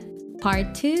on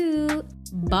part 2.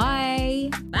 Bye!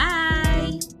 Bye!